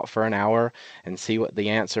run them out for an hour and see what the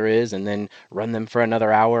answer is, and then run them for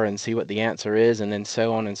another hour and see what the answer is, and then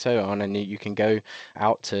so on and so on. And you can go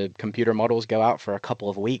out to computer models, go out for a couple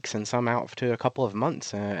of weeks and some out to a couple of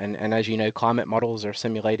months. And as you know, climate models are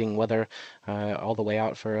simulating weather all the way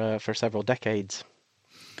out for several decades.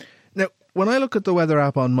 Now, when I look at the weather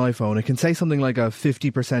app on my phone, it can say something like a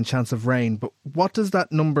 50% chance of rain, but what does that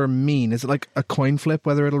number mean? Is it like a coin flip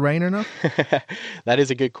whether it'll rain or not? That is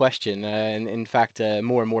a good question. And in fact,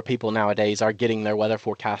 more and more people nowadays are getting their weather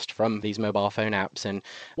forecast from these mobile phone apps. And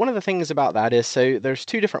one of the things about that is, so there's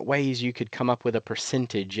two different ways you could come up with a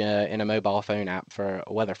percentage in a mobile phone app for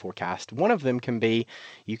a weather forecast. One of them can be,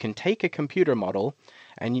 you can take a computer model,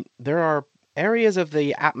 and there are areas of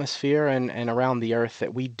the atmosphere and around the Earth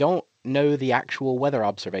that we don't know the actual weather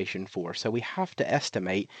observation for. So we have to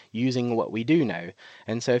estimate using what we do know.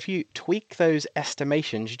 And so if you tweak those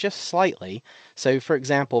estimations just slightly, so for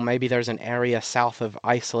example, maybe there's an area south of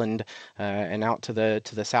Iceland and out to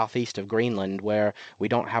the southeast of Greenland where we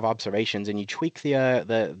don't have observations, and you tweak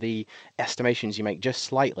the estimations you make just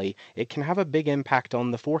slightly, it can have a big impact on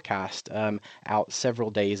the forecast out several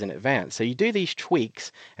days in advance. So you do these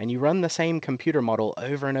tweaks and you run the same computer model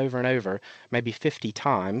over and over and over, maybe 50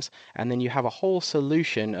 times, and then you have a whole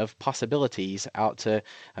solution of possibilities out to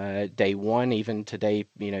day 1, even to day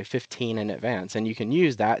 15 in advance. And you can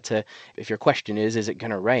use that to, if your question is it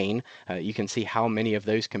going to rain, you can see how many of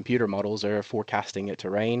those computer models are forecasting it to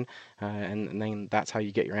rain, and then that's how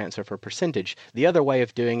you get your answer for percentage. The other way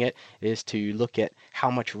of doing it is to look at how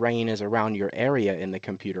much rain is around your area in the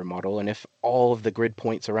computer model, and if all of the grid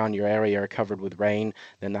points around your area are covered with rain,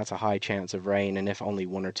 then that's a high chance of rain, and if only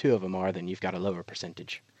 1 or 2 of them are, then you've got a lower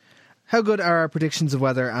percentage. How good are our predictions of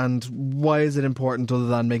weather, and why is it important other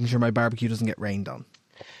than making sure my barbecue doesn't get rained on?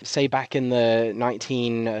 Say back in the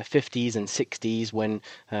 1950s and 60s when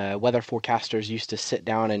weather forecasters used to sit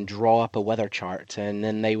down and draw up a weather chart, and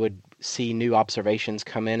then they would see new observations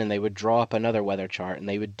come in and they would draw up another weather chart, and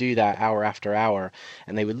they would do that hour after hour,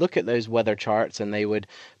 and they would look at those weather charts and they would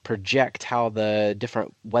project how the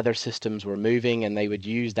different weather systems were moving, and they would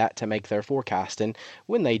use that to make their forecast. And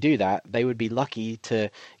when they do that, they would be lucky to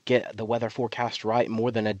get the weather forecast right more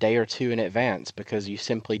than a day or two in advance, because you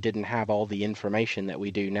simply didn't have all the information that we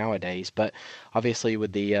do nowadays. But obviously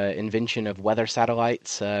with the invention of weather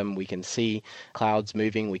satellites, we can see clouds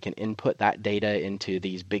moving, we can input that data into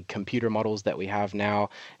these big computer models that we have now,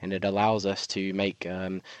 and it allows us to make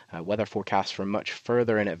weather forecasts from much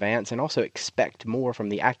further in advance, and also expect more from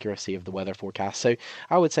the accuracy of the weather forecast. So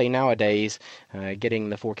I would say nowadays, getting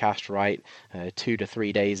the forecast right 2 to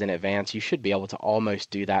 3 days in advance, you should be able to almost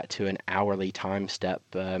do that to an hourly time step,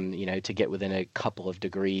 to get within a couple of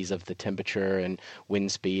degrees of the temperature and wind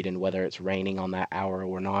speed and whether it's raining on that hour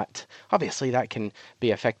or not. Obviously that can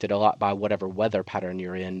be affected a lot by whatever weather pattern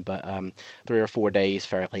you're in, but 3 or 4 days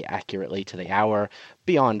fairly accurately to the hour.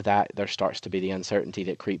 Beyond that, there starts to be the uncertainty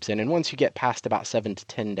that creeps in, and once you get past about 7 to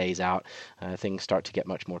 10 days out, things start to get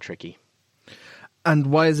much more tricky. And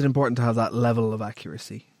why is it important to have that level of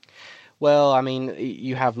accuracy? Well, I mean,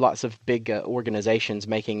 you have lots of big organizations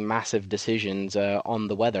making massive decisions on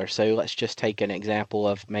the weather. So let's just take an example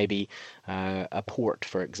of maybe a port,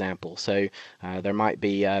 for example. So there might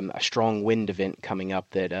be a strong wind event coming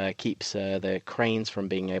up that keeps the cranes from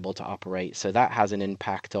being able to operate. So that has an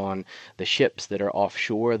impact on the ships that are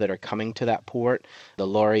offshore that are coming to that port, the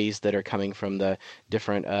lorries that are coming from the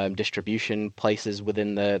different distribution places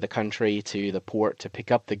within the country to the port to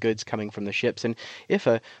pick up the goods coming from the ships. And if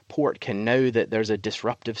a port can know that there's a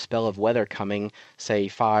disruptive spell of weather coming, say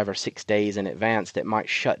 5 or 6 days in advance, that might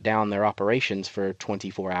shut down their operations for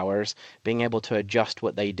 24 hours, being able to adjust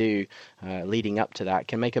what they do leading up to that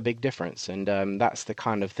can make a big difference. And that's the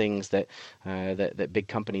kind of things that big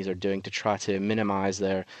companies are doing to try to minimize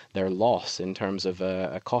their loss in terms of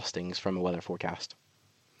costings from a weather forecast.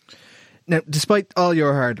 Now, despite all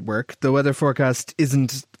your hard work, the weather forecast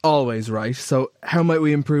isn't always right. So how might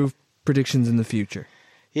we improve predictions in the future?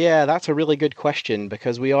 Yeah, that's a really good question,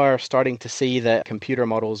 because we are starting to see that computer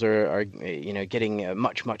models are getting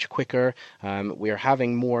much quicker. We are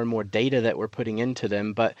having more and more data that we're putting into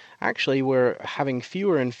them, but actually we're having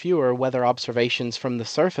fewer and fewer weather observations from the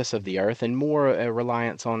surface of the Earth and more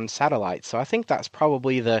reliance on satellites. So I think that's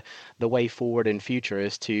probably the way forward in future,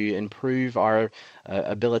 is to improve our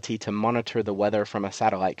ability to monitor the weather from a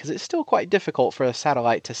satellite, because it's still quite difficult for a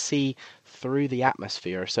satellite to see through the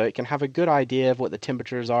atmosphere. So it can have a good idea of what the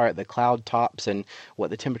temperatures are at the cloud tops and what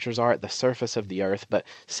the temperatures are at the surface of the Earth, but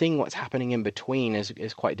seeing what's happening in between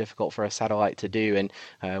is quite difficult for a satellite to do,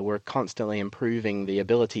 and we're constantly improving the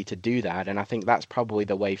ability to do that, and I think that's probably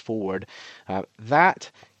the way forward.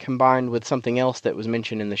 That combined with something else that was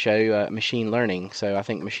mentioned in the show, machine learning. So I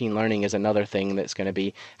think machine learning is another thing that's going to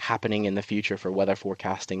be happening in the future for weather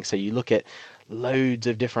forecasting. So you look at loads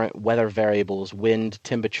of different weather variables, wind,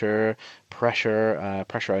 temperature, pressure,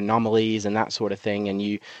 pressure anomalies, and that sort of thing, and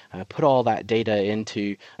you put all that data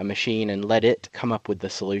into a machine and let it come up with the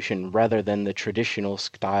solution rather than the traditional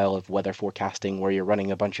style of weather forecasting where you're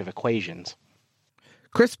running a bunch of equations.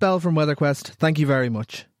 Chris Bell from WeatherQuest, thank you very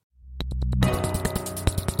much.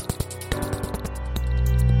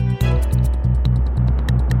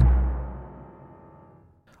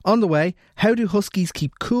 On the way, how do huskies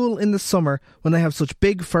keep cool in the summer when they have such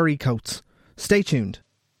big furry coats? Stay tuned.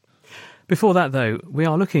 Before that, though, we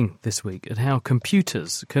are looking this week at how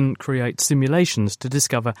computers can create simulations to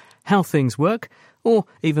discover how things work, or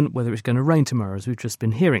even whether it's going to rain tomorrow, as we've just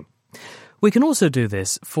been hearing. We can also do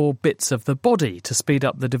this for bits of the body to speed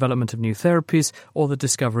up the development of new therapies or the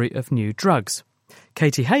discovery of new drugs.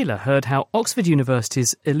 Katie Haylor heard how Oxford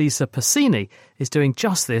University's Elisa Passini is doing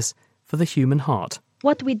just this for the human heart.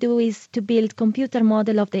 What we do is to build computer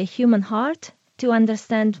model of the human heart to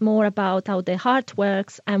understand more about how the heart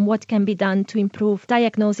works and what can be done to improve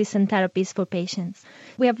diagnosis and therapies for patients.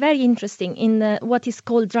 We are very interested in what is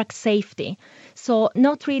called drug safety. So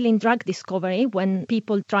not really in drug discovery when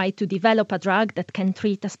people try to develop a drug that can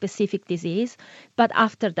treat a specific disease, but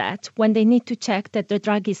after that, when they need to check that the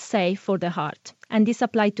drug is safe for the heart. And this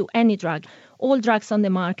applies to any drug. All drugs on the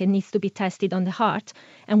market needs to be tested on the heart,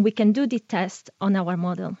 and we can do the test on our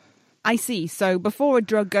model. I see. So before a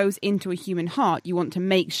drug goes into a human heart, you want to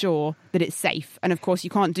make sure that it's safe. And of course, you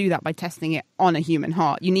can't do that by testing it on a human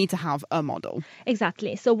heart. You need to have a model.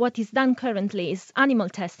 Exactly. So what is done currently is animal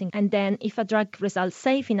testing. And then if a drug results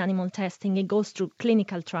safe in animal testing, it goes through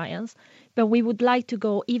clinical trials. But we would like to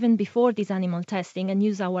go even before this animal testing and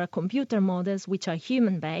use our computer models, which are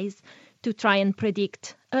human-based, to try and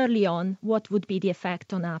predict early on what would be the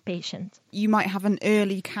effect on our patient. You might have an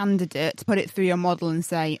early candidate, put it through your model and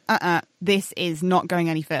say, this is not going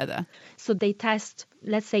any further. So they test,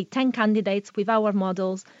 let's say, 10 candidates with our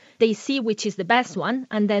models. They see which is the best one,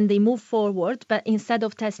 and then they move forward. But instead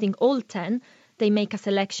of testing all 10, they make a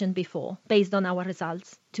selection before, based on our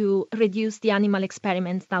results, to reduce the animal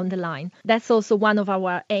experiments down the line. That's also one of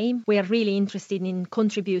our aims. We are really interested in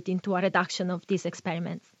contributing to a reduction of these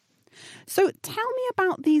experiments. So tell me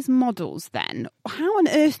about these models then. How on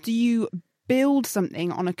earth do you build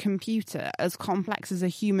something on a computer as complex as a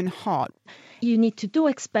human heart? You need to do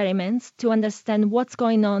experiments to understand what's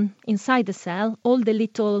going on inside the cell, all the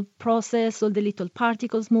little process, all the little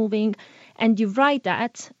particles moving, and you write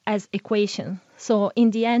that as equations. So in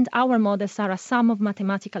the end, our models are a sum of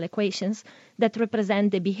mathematical equations that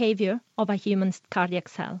represent the behavior of a human cardiac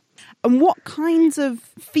cell. And what kinds of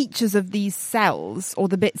features of these cells, or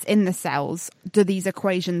the bits in the cells, do these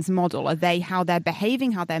equations model? Are they how they're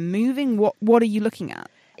behaving, how they're moving? What are you looking at?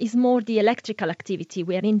 Is more the electrical activity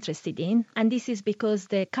we are interested in, and this is because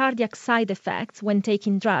the cardiac side effects when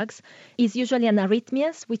taking drugs is usually an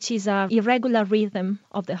arrhythmias, which is an irregular rhythm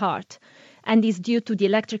of the heart, and is due to the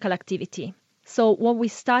electrical activity. So what we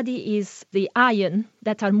study is the ion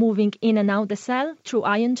that are moving in and out the cell through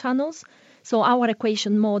ion channels. So our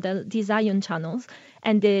equation model these ion channels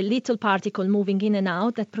and the little particle moving in and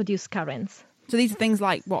out that produce currents. So these are things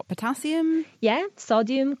like what, potassium? Yeah,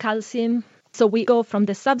 sodium, calcium. So we go from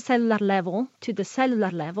the subcellular level to the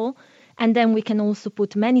cellular level, and then we can also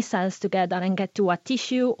put many cells together and get to a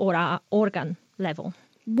tissue or an organ level.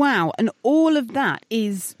 Wow, and all of that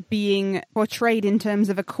is being portrayed in terms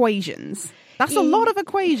of equations. That's a lot of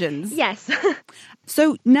equations. Yes.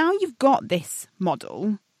 So now you've got this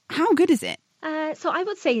model. How good is it? So I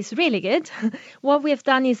would say it's really good. What we have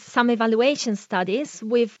done is some evaluation studies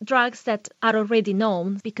with drugs that are already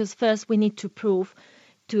known, because first we need to prove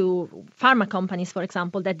to pharma companies, for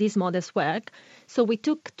example, that these models work. So we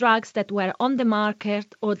took drugs that were on the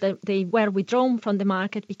market or they were withdrawn from the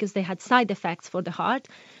market because they had side effects for the heart.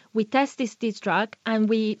 We tested this drug and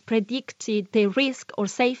we predicted the risk or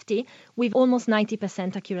safety with almost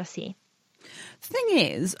 90% accuracy. The thing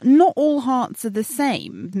is, not all hearts are the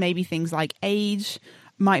same. Maybe things like age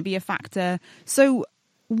might be a factor. So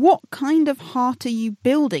what kind of heart are you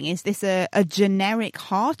building? Is this a generic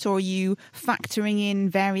heart, or are you factoring in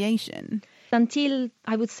variation? Until,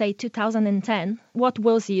 I would say, 2010, what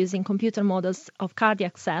was used in computer models of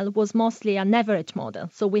cardiac cell was mostly an average model.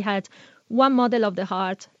 So we had one model of the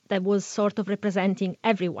heart that was sort of representing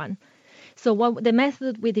everyone. So what the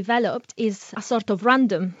method we developed is a sort of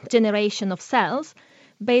random generation of cells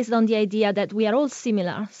based on the idea that we are all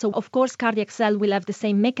similar. So, of course, cardiac cell will have the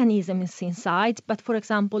same mechanisms inside, but, for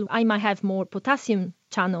example, I might have more potassium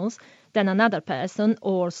channels than another person,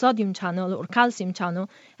 or sodium channel or calcium channel,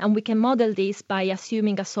 and we can model this by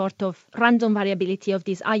assuming a sort of random variability of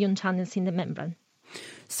these ion channels in the membrane.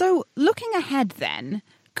 So, looking ahead then,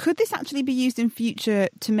 could this actually be used in future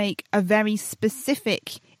to make a very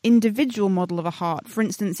specific individual model of a heart? For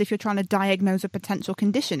instance, if you're trying to diagnose a potential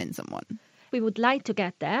condition in someone? We would like to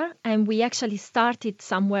get there, and we actually started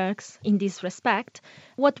some works in this respect.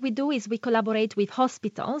 What we do is we collaborate with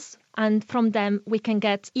hospitals, and from them we can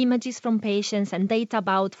get images from patients and data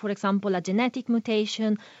about, for example, a genetic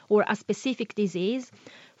mutation or a specific disease.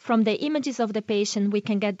 From the images of the patient, we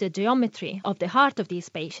can get the geometry of the heart of these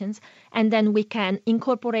patients, and then we can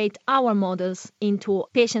incorporate our models into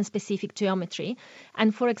patient-specific geometry.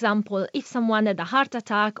 And for example, if someone had a heart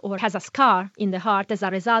attack or has a scar in the heart as a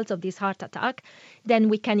result of this heart attack, then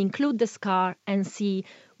we can include the scar and see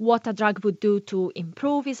what a drug would do to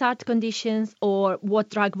improve his heart conditions, or what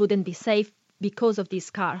drug wouldn't be safe because of this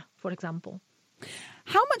scar, for example.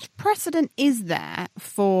 How much precedent is there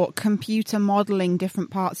for computer modelling different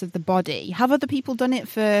parts of the body? Have other people done it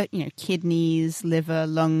for, kidneys, liver,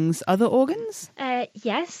 lungs, other organs?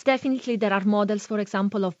 Yes, definitely there are models, for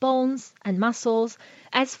example, of bones and muscles.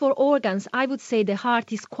 As for organs, I would say the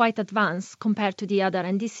heart is quite advanced compared to the other,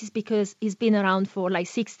 and this is because it's been around for like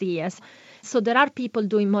 60 years. So there are people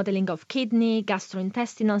doing modeling of kidney,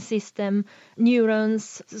 gastrointestinal system,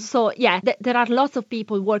 neurons. So yeah, there are lots of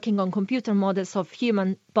people working on computer models of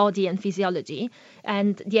human body and physiology.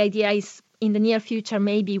 And the idea is in the near future,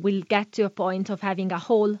 maybe we'll get to a point of having a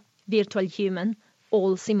whole virtual human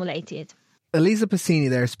all simulated. Elisa Passini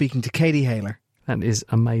there speaking to Katie Haler. That is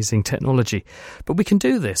amazing technology. But we can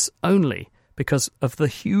do this only because of the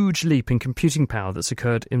huge leap in computing power that's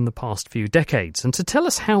occurred in the past few decades. And to tell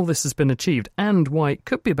us how this has been achieved and why it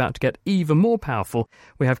could be about to get even more powerful,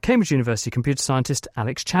 we have Cambridge University computer scientist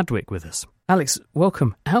Alex Chadwick with us. Alex,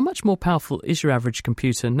 welcome. How much more powerful is your average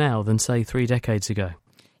computer now than, say, 3 decades ago?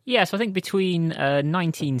 Yeah, so I think between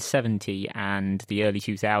 1970 and the early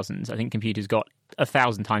 2000s, I think computers got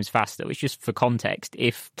 1,000 times faster, which, just for context,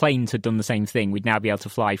 if planes had done the same thing, we'd now be able to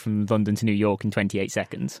fly from London to New York in 28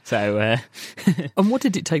 seconds. So, And what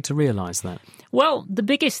did it take to realise that? Well, the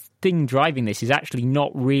biggest thing driving this is actually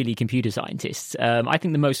not really computer scientists. I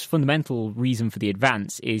think the most fundamental reason for the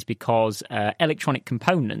advance is because electronic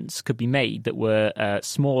components could be made that were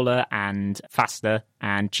smaller and faster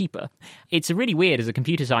and cheaper. It's really weird as a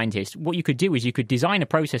computer scientist. What you could do is you could design a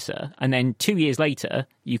processor, and then 2 years later,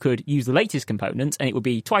 you could use the latest components, and it would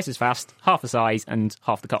be twice as fast, half the size, and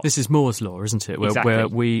half the cost. This is Moore's law, isn't it? Exactly. Where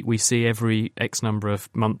we see every X number of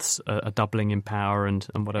months a doubling in power and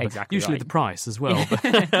whatever. Exactly. Usually right. The price as well.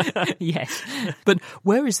 Yes. But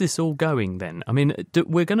where is this all going then? I mean,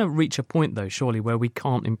 we're going to reach a point, though, surely, where we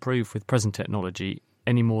can't improve with present technology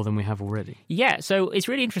any more than we have already. Yeah, so it's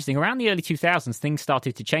really interesting. Around the early 2000s, things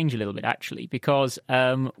started to change a little bit, actually, because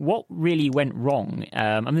what really went wrong,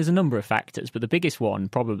 and there's a number of factors, but the biggest one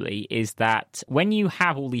probably is that when you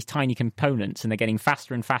have all these tiny components and they're getting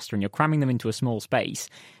faster and faster and you're cramming them into a small space,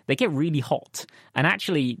 they get really hot. And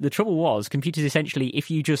actually, the trouble was, computers essentially, if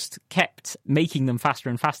you just kept making them faster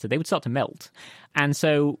and faster, they would start to melt. And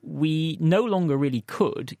so we no longer really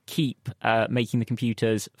could keep making the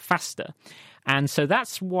computers faster. And so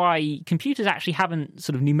that's why computers actually haven't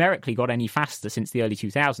sort of numerically got any faster since the early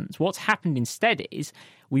 2000s. What's happened instead is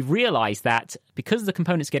we've realized that because the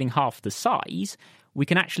component's getting half the size, we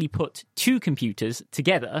can actually put two computers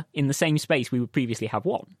together in the same space we would previously have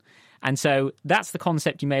one. And so that's the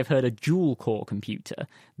concept. You may have heard a dual-core computer.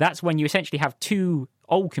 That's when you essentially have two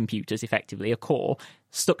old computers, effectively, a core,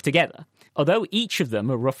 stuck together. Although each of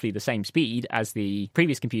them are roughly the same speed as the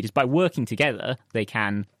previous computers, by working together, they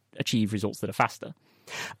can achieve results that are faster.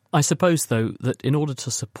 I suppose, though, that in order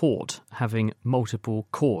to support having multiple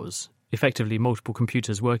cores, effectively multiple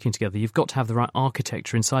computers working together, you've got to have the right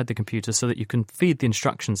architecture inside the computer so that you can feed the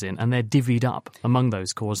instructions in and they're divvied up among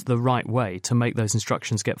those cores the right way to make those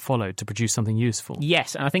instructions get followed to produce something useful.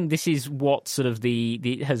 Yes, and I think this is what sort of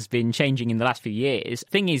the has been changing in the last few years.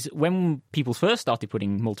 The thing is, when people first started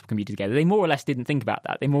putting multiple computers together, they more or less didn't think about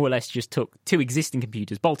that. They more or less just took two existing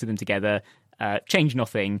computers, bolted them together, changed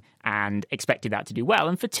nothing and expected that to do well.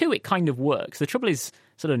 And for 2, it kind of works. The trouble is,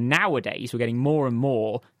 sort of nowadays, we're getting more and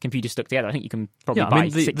more computers stuck together. I think you can probably buy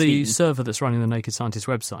 16. The server that's running the Naked Scientist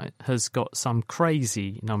website has got some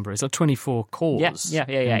crazy number. It's like 24 cores. Yeah,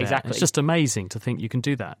 exactly. It's just amazing to think you can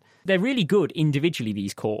do that. They're really good individually,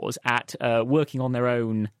 these cores, at working on their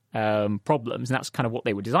own problems, and that's kind of what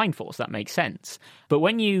they were designed for, so that makes sense. But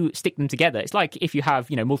when you stick them together, it's like if you have,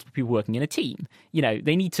 multiple people working in a team,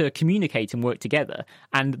 they need to communicate and work together.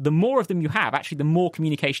 And the more of them you have, actually, the more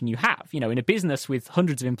communication you have. In a business with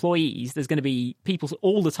hundreds of employees, there's going to be people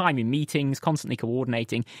all the time in meetings, constantly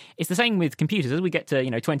coordinating. It's the same with computers. As we get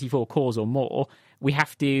to, 24 cores or more, we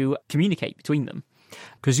have to communicate between them.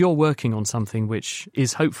 Because you're working on something which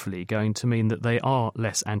is hopefully going to mean that they are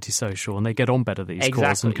less antisocial and they get on better, these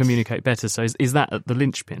cores, and communicate better. So is that the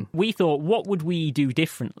linchpin? We thought, what would we do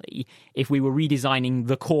differently if we were redesigning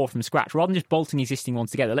the core from scratch? Rather than just bolting existing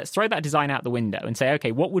ones together, let's throw that design out the window and say,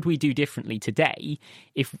 okay, what would we do differently today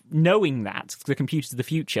if knowing that the computers of the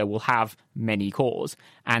future will have many cores?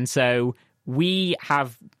 And so we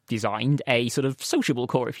have designed a sort of sociable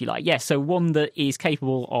core, if you like. Yes, so one that is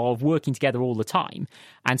capable of working together all the time.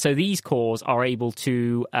 And so these cores are able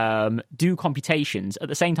to do computations at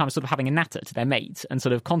the same time as sort of having a natter to their mates and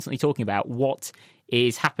sort of constantly talking about what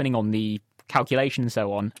is happening on the calculation and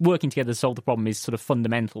so on. Working together to solve the problem is sort of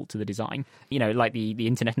fundamental to the design. Like the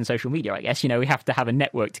internet and social media, I guess. We have to have a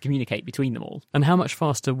network to communicate between them all. And how much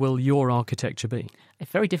faster will your architecture be? It's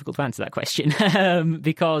very difficult to answer that question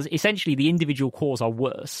because essentially the individual cores are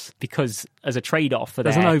worse because as a trade-off for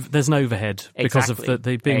there's an overhead because of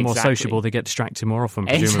the being more sociable, they get distracted more often,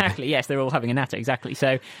 presumably. Exactly, yes, they're all having a natter, exactly.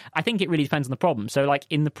 So I think it really depends on the problem. So like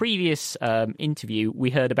in the previous interview, we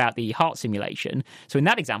heard about the heart simulation. So in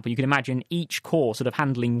that example, you can imagine each core sort of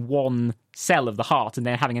handling one cell of the heart and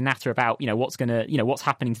then having a natter about, what's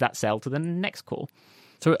happening to that cell to the next core.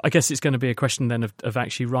 So I guess it's going to be a question then of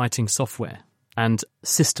actually writing software and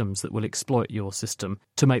systems that will exploit your system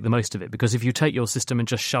to make the most of it. Because if you take your system and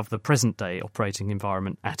just shove the present-day operating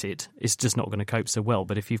environment at it, it's just not going to cope so well.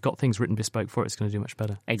 But if you've got things written bespoke for it, it's going to do much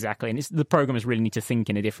better. Exactly. And the programmers really need to think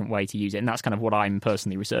in a different way to use it. And that's kind of what I'm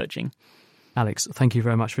personally researching. Alex, thank you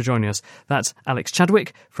very much for joining us. That's Alex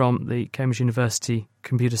Chadwick from the Cambridge University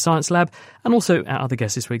Computer Science Lab. And also our other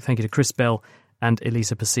guests this week, thank you to Chris Bell and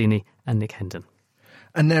Elisa Passini and Nick Hendon.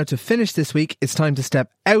 And now to finish this week, it's time to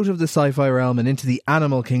step out of the sci-fi realm and into the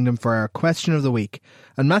animal kingdom for our question of the week.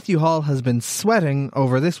 And Matthew Hall has been sweating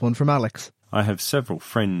over this one from Alex. I have several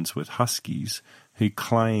friends with huskies who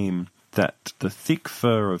claim that the thick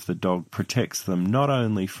fur of the dog protects them not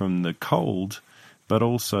only from the cold, but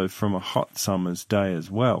also from a hot summer's day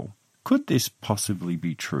as well. Could this possibly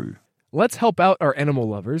be true? Let's help out our animal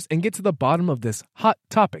lovers and get to the bottom of this hot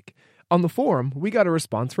topic. On the forum, we got a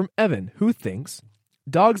response from Evan, who thinks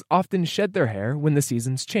dogs often shed their hair when the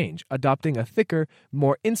seasons change, adopting a thicker,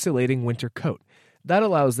 more insulating winter coat. That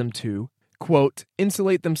allows them to, quote,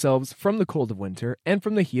 insulate themselves from the cold of winter and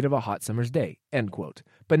from the heat of a hot summer's day, end quote,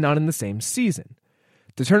 but not in the same season.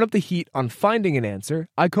 To turn up the heat on finding an answer,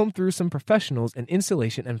 I combed through some professionals in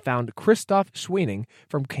insulation and found Christoph Schwening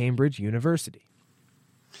from Cambridge University.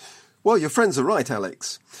 Well, your friends are right,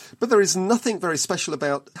 Alex. But there is nothing very special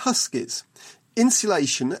about huskies.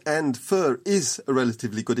 Insulation, and fur is a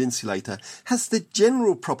relatively good insulator, has the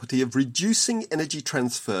general property of reducing energy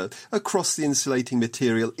transfer across the insulating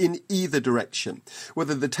material in either direction,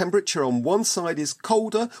 whether the temperature on one side is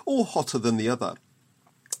colder or hotter than the other.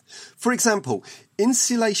 For example,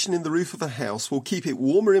 insulation in the roof of a house will keep it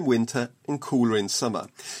warmer in winter and cooler in summer.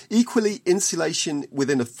 Equally, insulation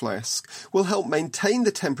within a flask will help maintain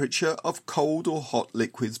the temperature of cold or hot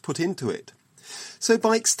liquids put into it. So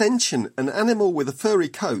by extension, an animal with a furry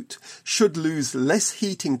coat should lose less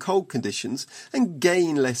heat in cold conditions and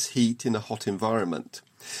gain less heat in a hot environment.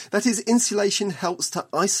 That is, insulation helps to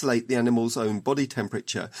isolate the animal's own body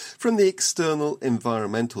temperature from the external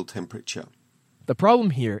environmental temperature. The problem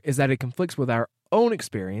here is that it conflicts with our own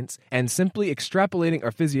experience, and simply extrapolating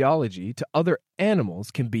our physiology to other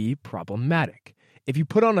animals can be problematic. If you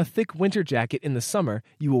put on a thick winter jacket in the summer,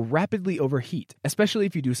 you will rapidly overheat, especially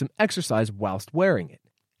if you do some exercise whilst wearing it.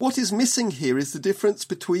 What is missing here is the difference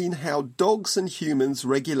between how dogs and humans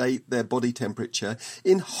regulate their body temperature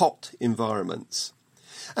in hot environments.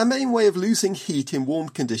 Our main way of losing heat in warm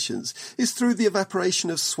conditions is through the evaporation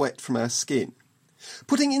of sweat from our skin.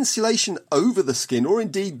 Putting insulation over the skin, or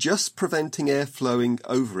indeed just preventing air flowing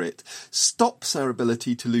over it, stops our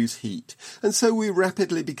ability to lose heat, and so we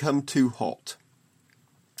rapidly become too hot.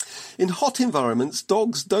 In hot environments,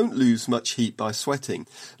 dogs don't lose much heat by sweating.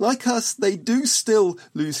 Like us, they do still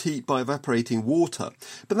lose heat by evaporating water,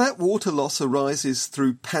 but that water loss arises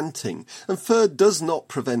through panting, and fur does not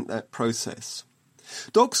prevent that process.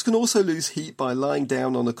 Dogs can also lose heat by lying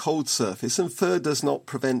down on a cold surface, and fur does not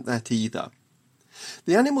prevent that either.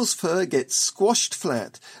 The animal's fur gets squashed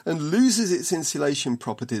flat and loses its insulation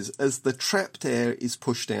properties as the trapped air is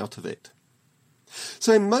pushed out of it.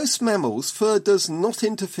 So in most mammals, fur does not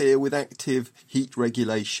interfere with active heat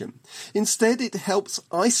regulation. Instead, it helps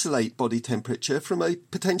isolate body temperature from a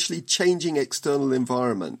potentially changing external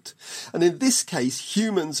environment. And in this case,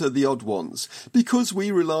 humans are the odd ones, because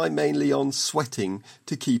we rely mainly on sweating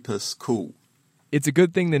to keep us cool. It's a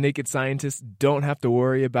good thing the Naked Scientists don't have to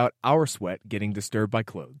worry about our sweat getting disturbed by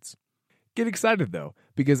clothes. Get excited, though,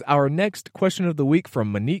 because our next question of the week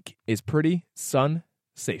from Monique is pretty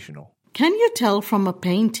sensational. Can you tell from a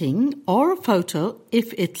painting or a photo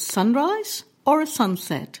if it's sunrise or a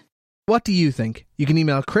sunset? What do you think? You can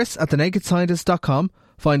email chris@thenakedscientist.com,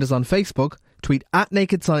 find us on Facebook, tweet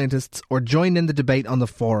 @NakedScientists, or join in the debate on the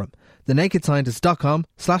forum.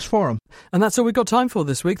 thenakedscientist.com/forum. And that's all we've got time for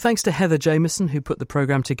this week. Thanks to Heather Jameson, who put the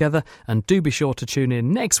programme together. And do be sure to tune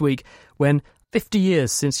in next week when, 50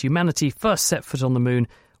 years since humanity first set foot on the moon,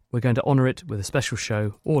 we're going to honour it with a special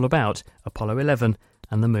show all about Apollo 11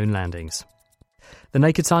 and the moon landings. The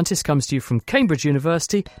Naked Scientist comes to you from Cambridge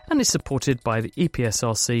University and is supported by the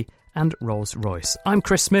EPSRC and Rolls-Royce. I'm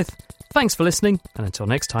Chris Smith. Thanks for listening, and until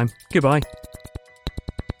next time, goodbye.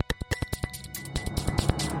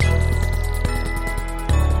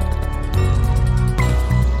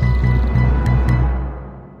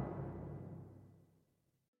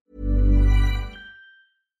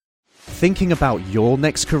 Thinking about your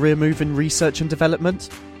next career move in research and development?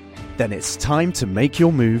 Then it's time to make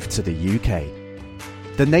your move to the UK.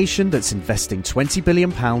 The nation that's investing £20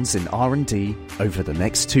 billion in R&D over the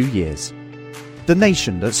next 2 years. The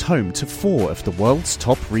nation that's home to 4 of the world's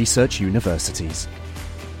top research universities.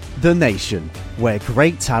 The nation where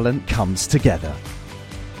great talent comes together.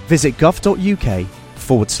 Visit gov.uk/great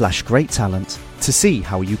talent to see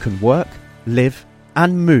how you can work, live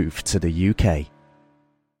and move to the UK.